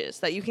jacked bitches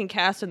that you can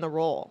cast in the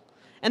role.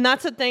 And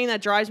that's the thing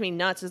that drives me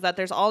nuts, is that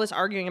there's all this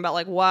arguing about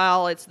like,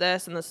 well, it's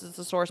this and this is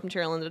the source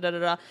material and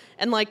da-da-da-da.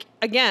 And like,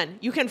 again,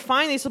 you can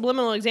find these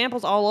subliminal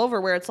examples all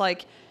over where it's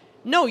like,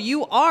 no,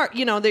 you are,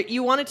 that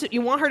you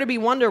want her to be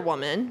Wonder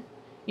Woman.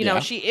 You know,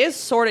 she is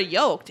sort of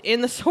yoked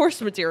in the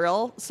source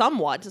material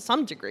somewhat, to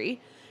some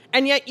degree.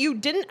 And yet you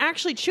didn't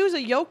actually choose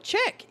a yoked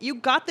chick. You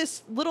got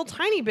this little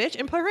tiny bitch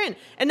and put her in.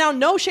 And now,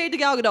 no shade to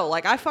Gal Gadot.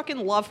 Like, I fucking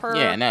love her.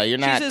 Yeah, no, you're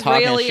not She's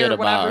talking Israeli shit or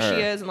whatever about her.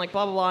 she is, and like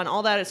blah, blah, blah, and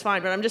all that is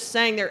fine. But I'm just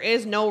saying there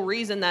is no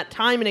reason that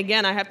time and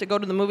again I have to go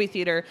to the movie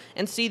theater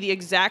and see the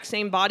exact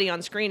same body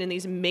on screen in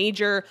these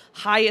major,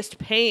 highest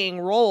paying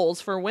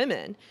roles for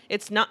women.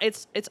 It's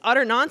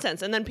utter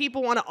nonsense. And then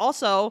people want to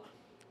also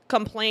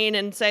complain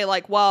and say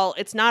like, well,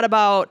 it's not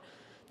about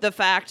the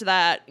fact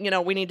that,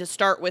 we need to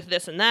start with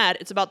this and that.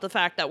 It's about the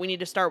fact that we need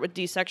to start with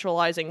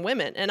desexualizing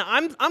women. And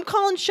I'm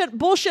calling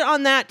bullshit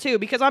on that too,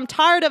 because I'm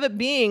tired of it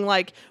being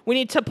like we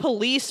need to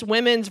police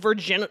women's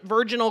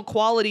virginal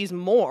qualities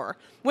more.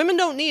 Women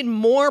don't need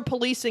more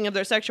policing of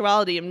their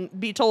sexuality and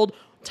be told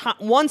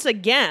once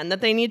again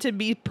that they need to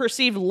be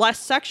perceived less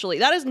sexually.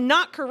 That is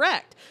not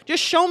correct.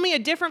 Just show me a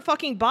different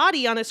fucking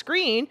body on a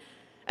screen,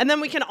 and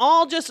then we can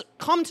all just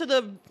come to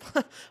the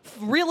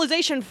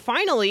realization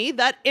finally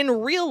that in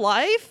real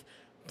life,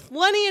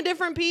 plenty of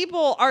different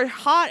people are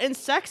hot and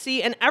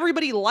sexy, and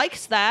everybody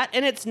likes that.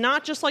 And it's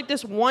not just like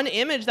this one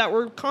image that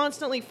we're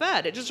constantly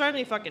fed. It just drives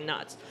me fucking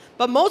nuts.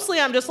 But mostly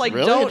I'm just like,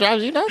 really? It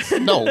drives you nuts?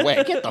 No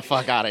way. Get the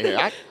fuck out of here.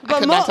 I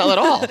could not tell at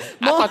all. I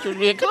thought you were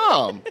being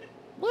calm.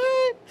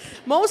 What?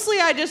 Mostly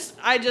I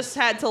just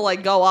had to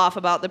like go off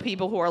about the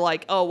people who are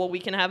like, oh, well, we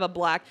can have a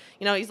black,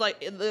 he's like,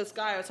 this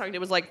guy I was talking to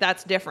was like,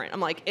 that's different.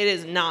 I'm like, it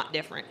is not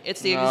different.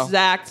 It's the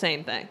exact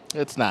same thing.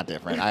 It's not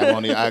different.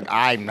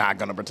 I'm not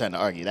going to pretend to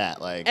argue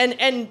that. Like, and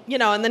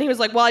then he was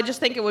like, well, I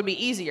just think it would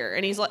be easier.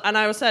 And he's like, and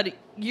I said,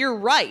 you're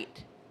right.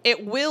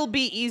 It will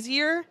be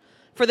easier,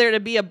 for there to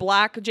be a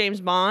black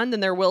James Bond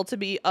than there will to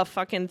be a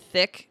fucking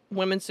thick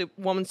woman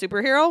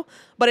superhero.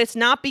 But it's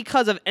not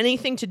because of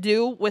anything to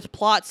do with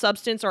plot,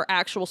 substance, or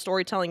actual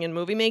storytelling and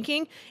movie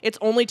making. It's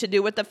only to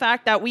do with the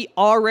fact that we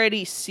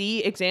already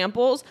see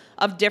examples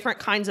of different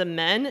kinds of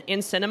men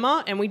in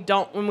cinema, and we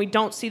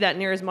don't see that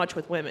near as much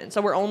with women.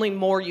 So we're only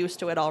more used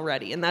to it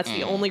already, and that's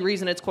the only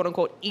reason it's quote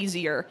unquote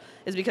easier,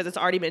 is because it's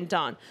already been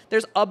done.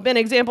 There's been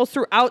examples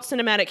throughout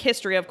cinematic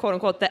history of quote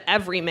unquote the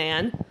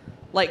everyman.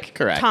 Like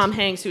Correct. Tom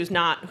Hanks, who was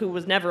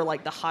never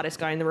like the hottest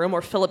guy in the room,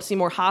 or Philip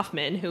Seymour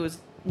Hoffman, who was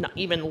not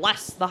even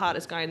less the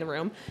hottest guy in the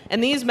room.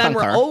 And these men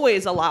were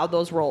always allowed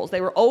those roles.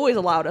 They were always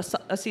allowed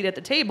a seat at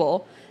the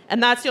table.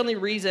 And that's the only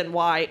reason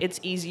why it's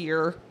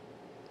easier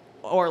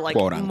or like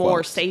Quote, unquote.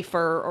 more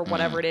safer or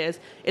whatever it is.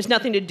 It's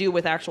nothing to do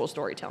with actual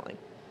storytelling.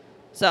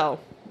 So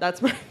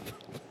that's my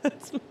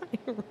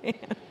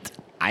rant.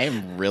 I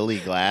am really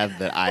glad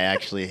that I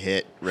actually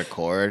hit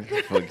record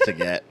to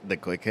get the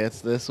quick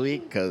hits this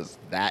week, because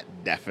that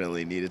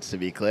definitely needed to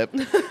be clipped.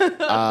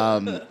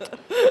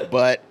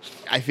 But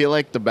I feel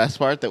like the best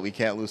part that we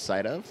can't lose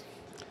sight of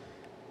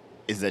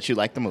is that you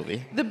like the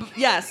movie.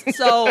 Yes.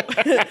 So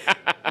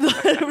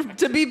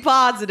to be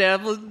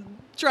positive,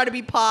 try to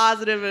be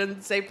positive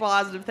and say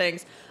positive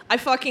things. I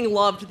fucking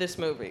loved this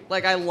movie.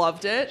 Like, I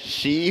loved it.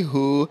 She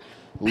who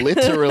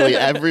literally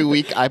every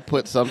week I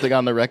put something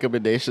on the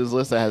recommendations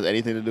list that has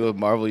anything to do with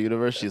Marvel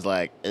Universe, she's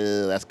like,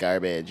 ugh, that's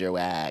garbage, you're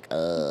whack.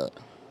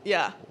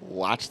 Yeah.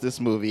 Watched this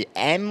movie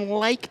and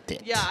liked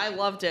it. Yeah, I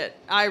loved it.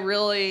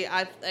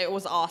 It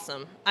was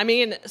awesome. I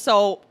mean,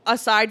 so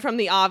aside from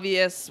the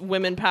obvious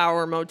women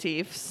power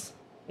motifs,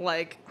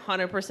 like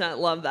 100%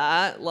 love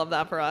that. Love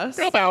that for us.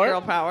 Girl power.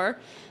 Girl power.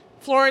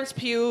 Florence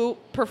Pugh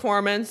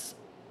performance,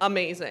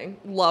 amazing.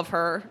 Love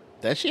her.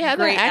 Does she have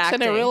Great that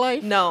accent acting. in real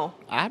life? No.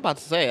 I'm about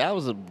to say,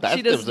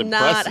 She does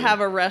not have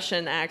a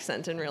Russian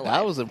accent in real life.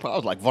 That was impressive. I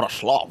was like, what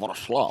a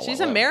slaw. She's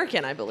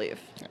American, I believe.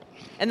 Yeah.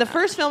 And the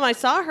first film I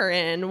saw her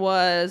in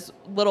was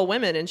Little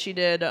Women, and she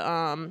did,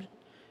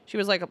 she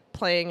was like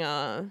playing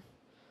a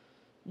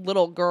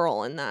little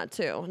girl in that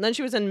too. And then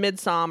she was in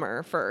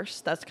Midsommar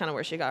first. That's kind of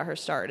where she got her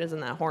start, is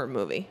in that horror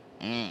movie.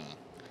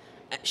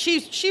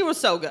 She was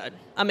so good.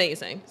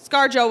 Amazing.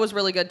 ScarJo was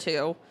really good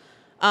too.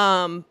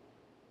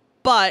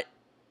 But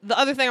the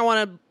other thing I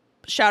want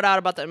to shout out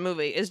about that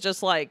movie is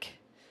just like,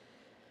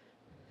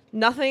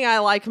 nothing I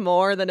like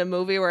more than a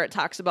movie where it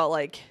talks about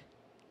like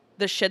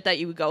the shit that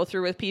you go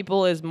through with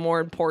people is more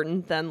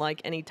important than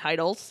like any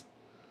titles,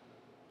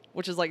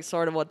 which is like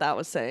sort of what that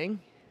was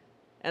saying.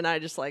 And I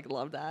just like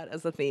love that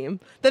as a theme.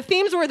 The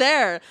themes were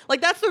there.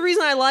 Like, that's the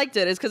reason I liked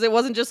it, is because it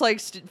wasn't just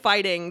like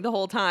fighting the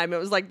whole time. It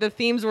was like the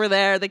themes were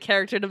there. The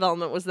character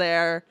development was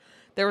there.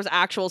 There was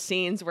actual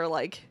scenes where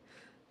like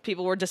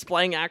people were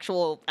displaying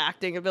actual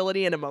acting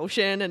ability and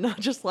emotion, and not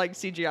just like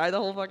CGI the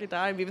whole fucking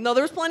time, even though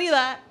there was plenty of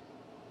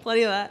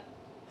that.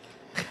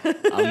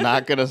 I'm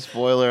not going to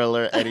spoiler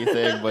alert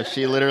anything, but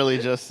she literally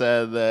just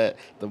said that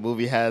the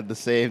movie had the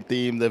same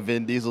theme that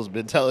Vin Diesel's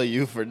been telling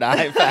you for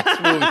 9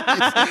 Fast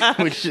movies,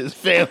 which is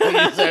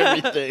families,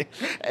 everything.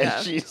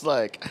 And she's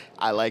like,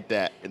 I like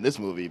that in this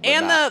movie. But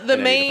and not the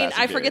in main, Fast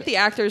and I forget Furious. the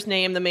actor's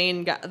name, the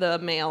main guy, the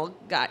male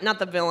guy, not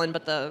the villain,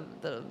 but the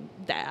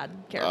dad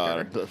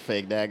character. The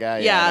fake dad guy?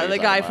 Yeah, I know the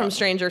you're guy talking from about.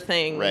 Stranger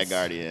Things. Red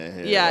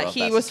Guardian. Yeah, well, he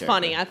that's was the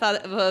funny. character. I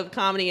thought the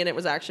comedy in it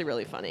was actually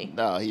really funny.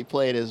 No, he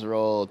played his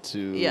role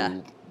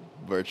to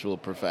virtual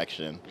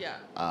perfection. Yeah.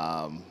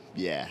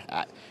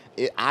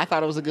 I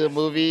thought it was a good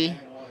movie.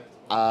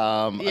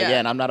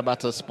 Again, I'm not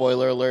about to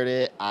spoiler alert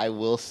it. I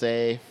will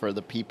say, for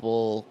the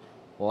people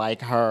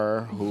like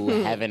her who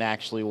haven't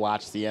actually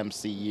watched the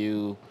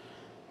MCU,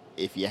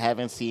 if you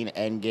haven't seen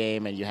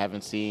Endgame and you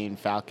haven't seen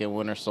Falcon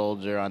Winter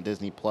Soldier on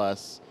Disney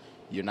Plus,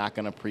 you're not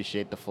going to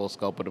appreciate the full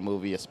scope of the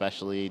movie,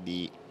 especially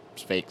the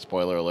fake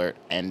spoiler alert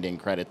ending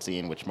credit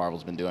scene, which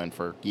Marvel's been doing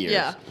for years.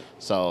 Yeah.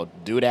 So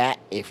do that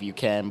if you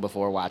can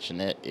before watching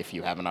it, if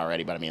you haven't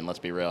already. But I mean, let's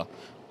be real.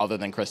 Other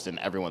than Kristen,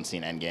 everyone's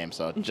seen Endgame,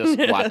 so just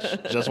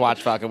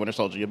watch Falcon Winter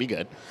Soldier. You'll be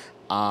good.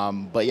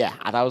 But yeah,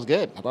 I thought it was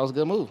good. I thought it was a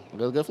good move. It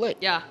was a good flick.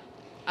 Yeah,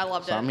 I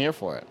loved it. So I'm here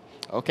for it.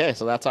 Okay,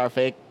 so that's our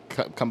fake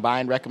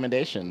combined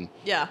recommendation.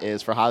 Yeah.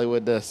 Is for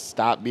Hollywood to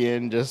stop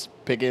being just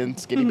picking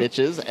skinny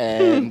bitches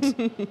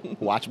and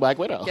watch Black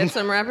Widow. Get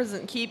some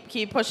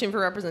keep pushing for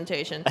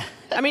representation.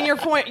 I mean, your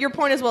point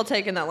is well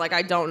taken that like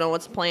I don't know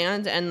what's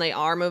planned and they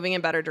are moving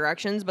in better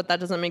directions, but that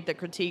doesn't make the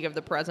critique of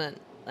the present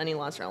any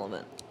less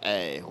relevant.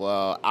 Hey,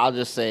 well, I'll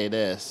just say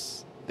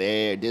this.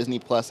 Disney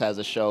Plus has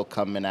a show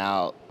coming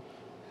out.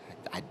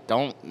 I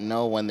don't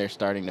know when they're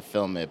starting to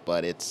film it,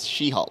 but it's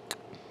She-Hulk.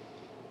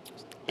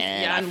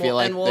 And I feel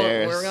like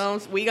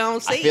we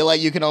gonna see. I feel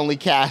like you can only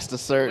cast a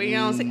certain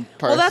person.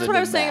 Well, that's what I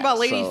was saying about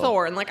Lady so.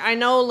 Thor, and like I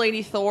know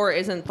Lady Thor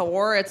isn't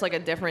Thor; it's like a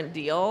different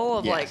deal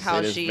of like how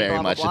it is she very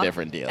blah, much blah, blah. a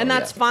different deal, and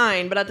that's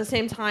fine. But at the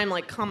same time,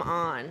 like, come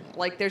on,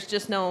 like, there's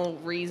just no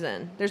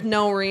reason. There's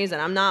no reason.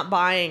 I'm not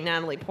buying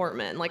Natalie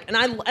Portman. Like, and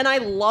I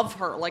love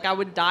her. Like, I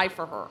would die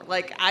for her.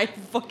 Like, I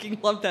fucking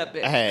love that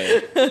bitch.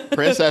 Hey,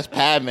 Princess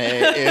Padme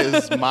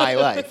is my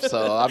life,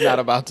 so I'm not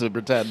about to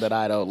pretend that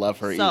I don't love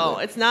her either. So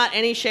it's not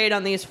any shade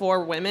on these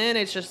 4 women.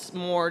 It's just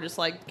more just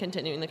like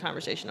continuing the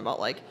conversation about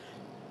like,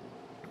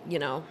 you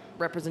know,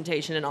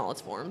 representation in all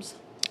its forms.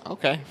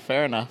 Okay,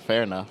 fair enough.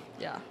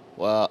 Yeah.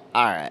 Well,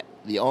 all right.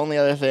 The only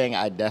other thing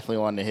I definitely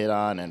wanted to hit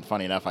on, and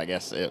funny enough, I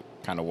guess it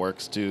kind of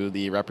works to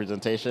the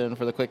representation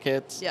for the quick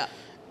hits. Yeah.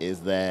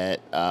 Is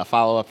that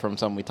follow up from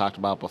something we talked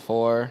about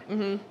before?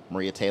 Mm-hmm.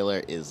 Maria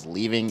Taylor is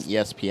leaving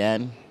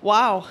ESPN.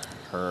 Wow.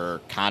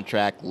 Her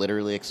contract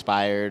literally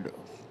expired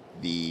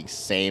the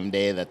same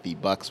day that the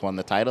Bucks won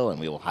the title, and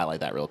we will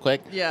highlight that real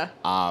quick. Yeah.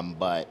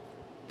 But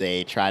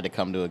they tried to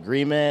come to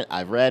agreement.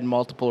 I've read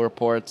multiple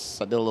reports.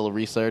 I did a little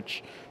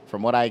research.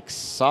 From what I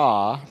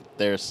saw,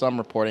 there's some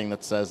reporting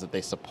that says that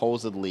they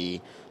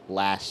supposedly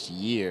last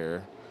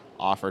year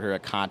offered her a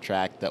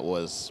contract that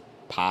was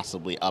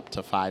possibly up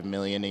to $5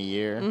 million a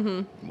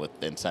year with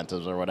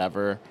incentives or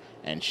whatever,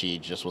 and she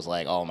just was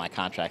like, "Oh, my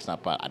contract's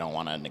not, but I don't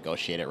want to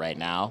negotiate it right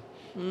now."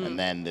 And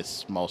then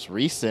this most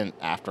recent,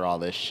 after all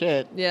this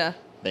shit,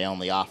 they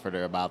only offered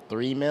her about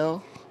 $3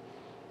 million.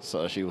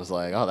 So she was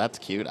like, "Oh, that's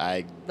cute.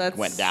 That's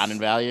went down in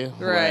value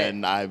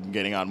when I'm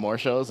getting on more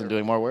shows and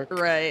doing more work."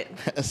 Right.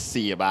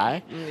 See you,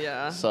 bye.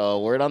 Yeah. So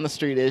word on the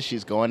street is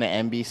she's going to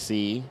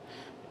NBC.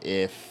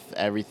 If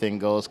everything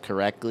goes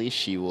correctly,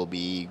 she will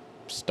be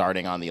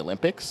starting on the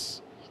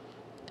Olympics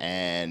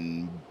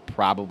and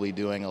probably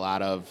doing a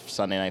lot of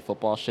Sunday Night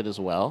Football shit as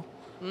well.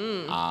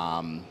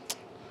 I'm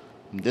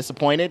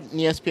disappointed in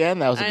ESPN.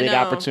 That was a big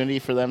opportunity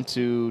for them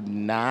to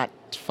not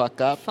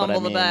fuck up. Fumble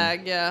the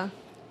bag, yeah.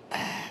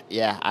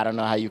 Yeah, I don't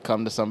know how you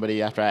come to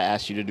somebody after I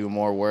asked you to do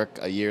more work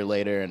a year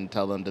later and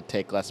tell them to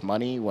take less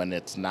money when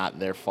it's not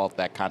their fault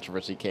that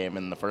controversy came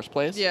in the first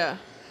place. Yeah.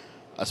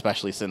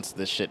 Especially since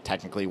this shit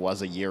technically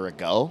was a year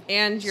ago.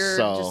 And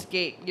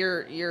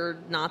you're you're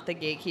not the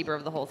gatekeeper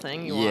of the whole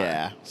thing. You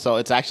are. So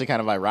it's actually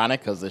kind of ironic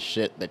because the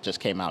shit that just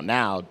came out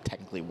now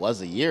technically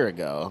was a year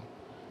ago.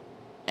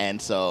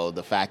 And so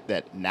the fact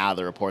that now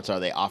the reports are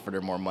they offered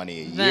her more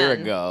money a year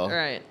ago,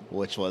 right?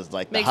 Which was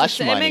like the hush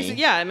money.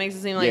 It makes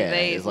it seem like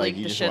they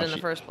leaked the shit in the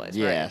first place.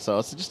 Yeah, so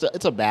it's just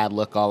it's a bad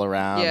look all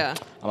around. Yeah,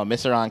 I'm gonna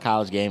miss her on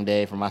College Game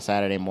Day for my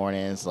Saturday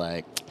mornings.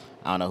 Like,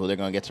 I don't know who they're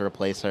gonna get to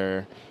replace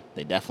her.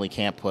 They definitely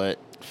can't put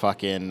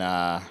fucking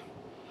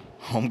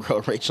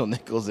homegrown Rachel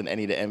Nichols in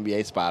any of the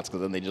NBA spots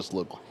because then they just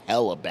look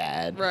hella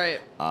bad.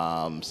 Right.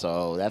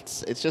 So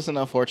it's just an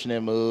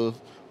unfortunate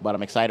move. But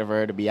I'm excited for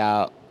her to be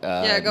out.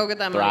 Go get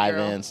that money,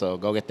 girl. So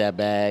go get that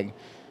bag.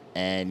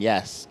 And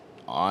yes,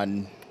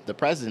 on the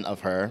president of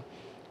her,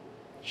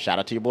 shout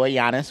out to your boy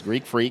Giannis,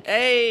 Greek freak.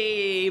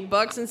 Hey,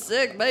 Bucks and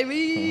sick,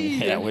 baby.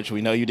 Yeah, which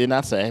we know you did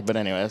not say. But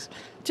anyways,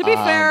 to be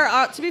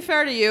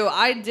fair to you,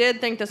 I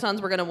did think the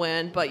Suns were gonna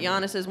win, but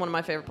Giannis is one of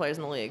my favorite players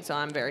in the league, so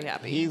I'm very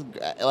happy. He's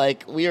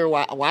like we were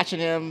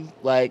watching him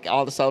like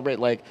all to celebrate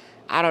like.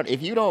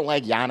 If you don't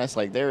like Giannis,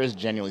 like, there is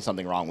genuinely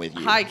something wrong with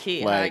you. High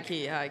key. Like,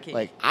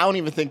 I don't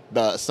even think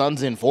the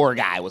Suns in 4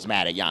 guy was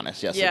mad at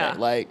Giannis yesterday. Yeah.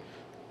 Like,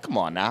 come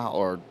on now.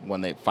 Or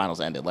when the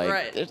finals ended.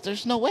 Like,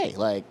 there's no way.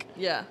 Like,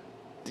 yeah.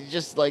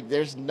 Just, like,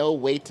 there's no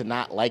way to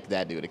not like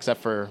that dude,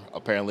 except for,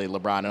 apparently,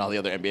 LeBron and all the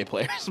other NBA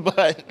players.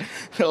 But,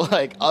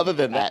 like, other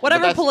than that.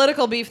 Whatever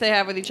political beef they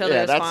have with each other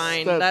is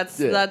fine.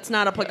 That's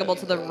not applicable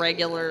to the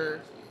regular...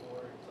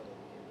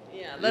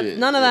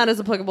 None of that is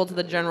applicable to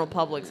the general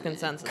public's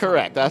consensus.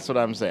 Correct. That's what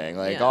I'm saying.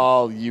 Like,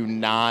 all you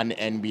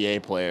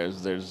non-NBA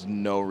players, there's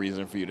no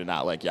reason for you to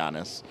not like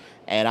Giannis.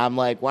 And I'm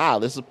like, wow,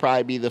 this will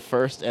probably be the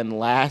first and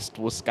last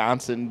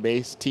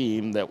Wisconsin-based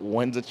team that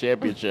wins a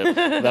championship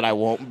that I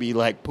won't be,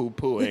 like,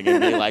 poo-pooing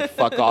and be like,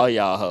 fuck all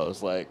y'all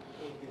hoes. Like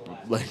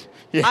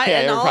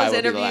and all his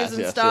interviews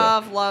and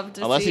stuff, love to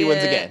see it. Unless he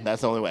wins again.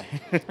 That's the only way.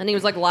 And he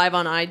was like live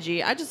on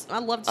IG. I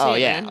love to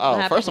see it, man.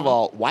 Oh, first of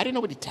all, why didn't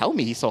nobody tell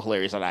me he's so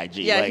hilarious on IG?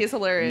 Yeah, he's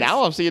hilarious.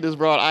 Now I'm seeing this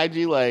bro on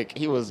IG, like,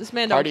 he was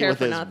partying with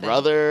his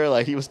brother.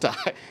 Like, he was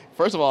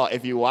First of all,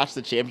 if you watch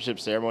the championship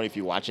ceremony, if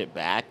you watch it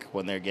back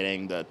when they're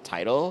getting the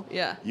title,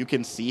 you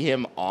can see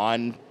him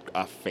on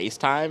a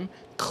FaceTime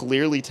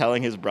clearly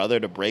telling his brother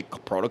to break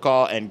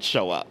protocol and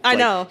show up. I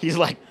know. He's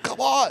like,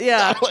 come on.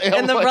 Yeah.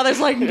 And the brother's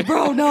like,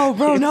 bro,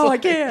 no, I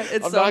can't.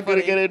 It's I'm so not going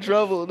to get in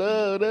trouble.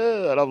 No.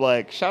 And I'm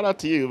like, shout out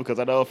to you because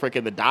I know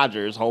freaking the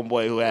Dodgers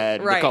homeboy who had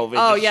the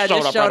COVID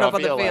just showed up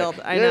on the field.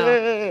 I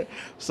know.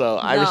 So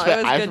I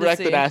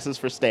respect the asses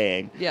for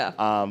staying. Yeah.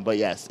 But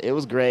yes, it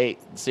was great.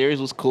 The series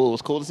was cool. It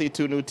was cool to see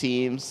 2 new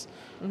teams.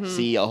 Mm-hmm.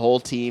 See a whole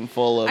team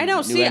full of new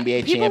NBA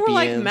champions. People were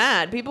like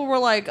mad. People were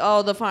like,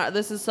 "Oh,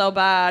 this is so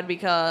bad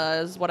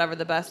because whatever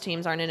the best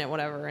teams aren't in it,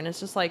 whatever." And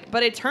it's just like,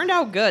 but it turned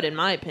out good in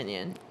my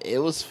opinion. It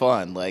was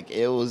fun. Like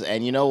it was,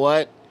 and you know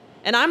what?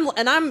 And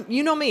I'm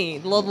you know me,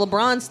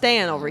 LeBron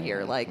stan over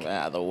here. Like,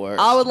 the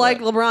worst. I would like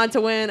LeBron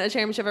to win a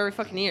championship every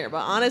fucking year, but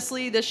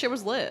honestly, this shit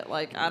was lit.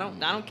 Like, I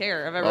don't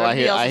care if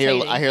everybody else is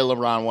hating. I hear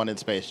LeBron won in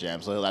Space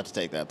Jam, so he'll have to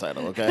take that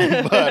title,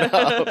 okay?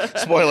 But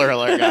spoiler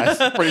alert, guys.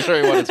 Pretty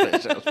sure he won in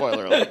Space Jam.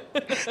 Spoiler alert.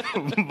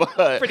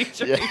 But pretty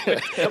sure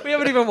we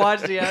haven't even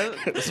watched it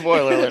yet.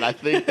 Spoiler alert. I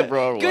think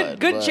LeBron won.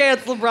 Good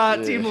chance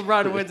Team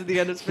LeBron wins at the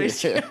end of Space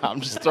Jam.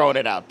 I'm just throwing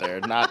it out there.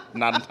 Not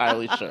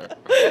entirely sure.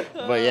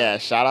 But yeah,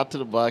 shout out to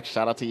the Bucks.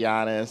 Shout out to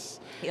Giannis.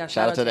 Yeah,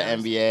 shout out to the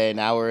Giannis. NBA.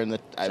 Now we're in the.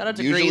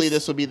 Usually Greece.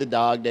 this would be the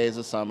dog days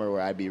of summer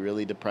where I'd be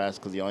really depressed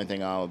because the only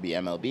thing on would be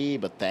MLB.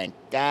 But thank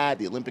God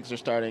the Olympics are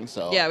starting,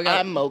 so yeah,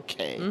 I'm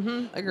okay.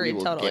 Mm-hmm. Agreed. We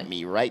will totally. get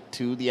me right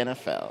to the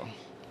NFL.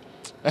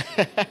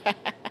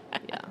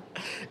 Yeah.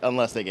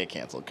 Unless they get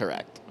canceled,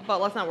 correct. But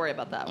let's not worry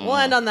about that. We'll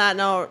end on that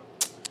note.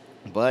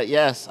 But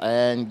yes,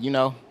 and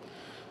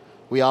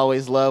we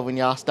always love when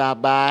y'all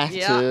stop by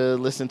to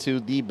listen to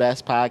the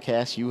best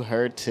podcast you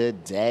heard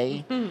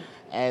today.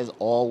 As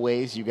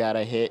always, you got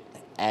to hit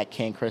at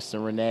King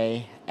Kristen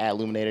Renee, at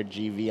Luminator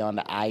GV on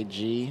the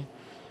IG,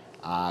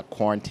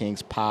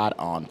 Quarantines Pod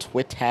on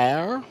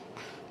Twitter,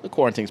 the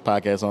Quarantines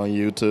Podcast on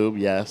YouTube.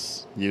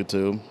 Yes,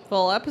 YouTube.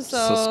 Full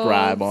episode.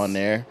 Subscribe on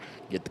there.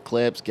 Get the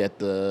clips, get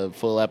the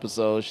full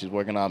episode. She's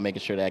working on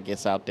making sure that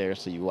gets out there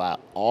so you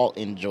all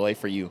enjoy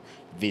for you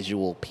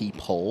visual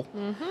people.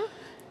 Mm-hmm.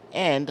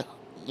 And,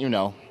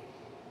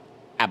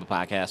 Apple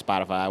Podcasts,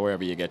 Spotify,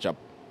 wherever you get your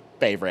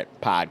favorite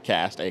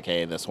podcast,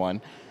 a.k.a. this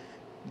one.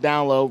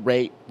 Download,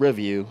 rate,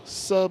 review,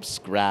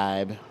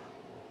 subscribe.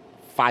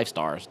 5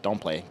 stars.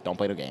 Don't play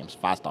the games.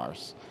 5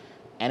 stars.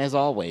 And as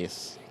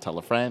always, tell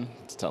a friend,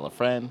 to tell a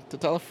friend, to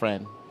tell a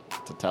friend,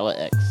 to tell an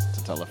ex,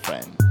 to tell a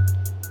friend.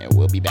 And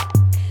we'll be back.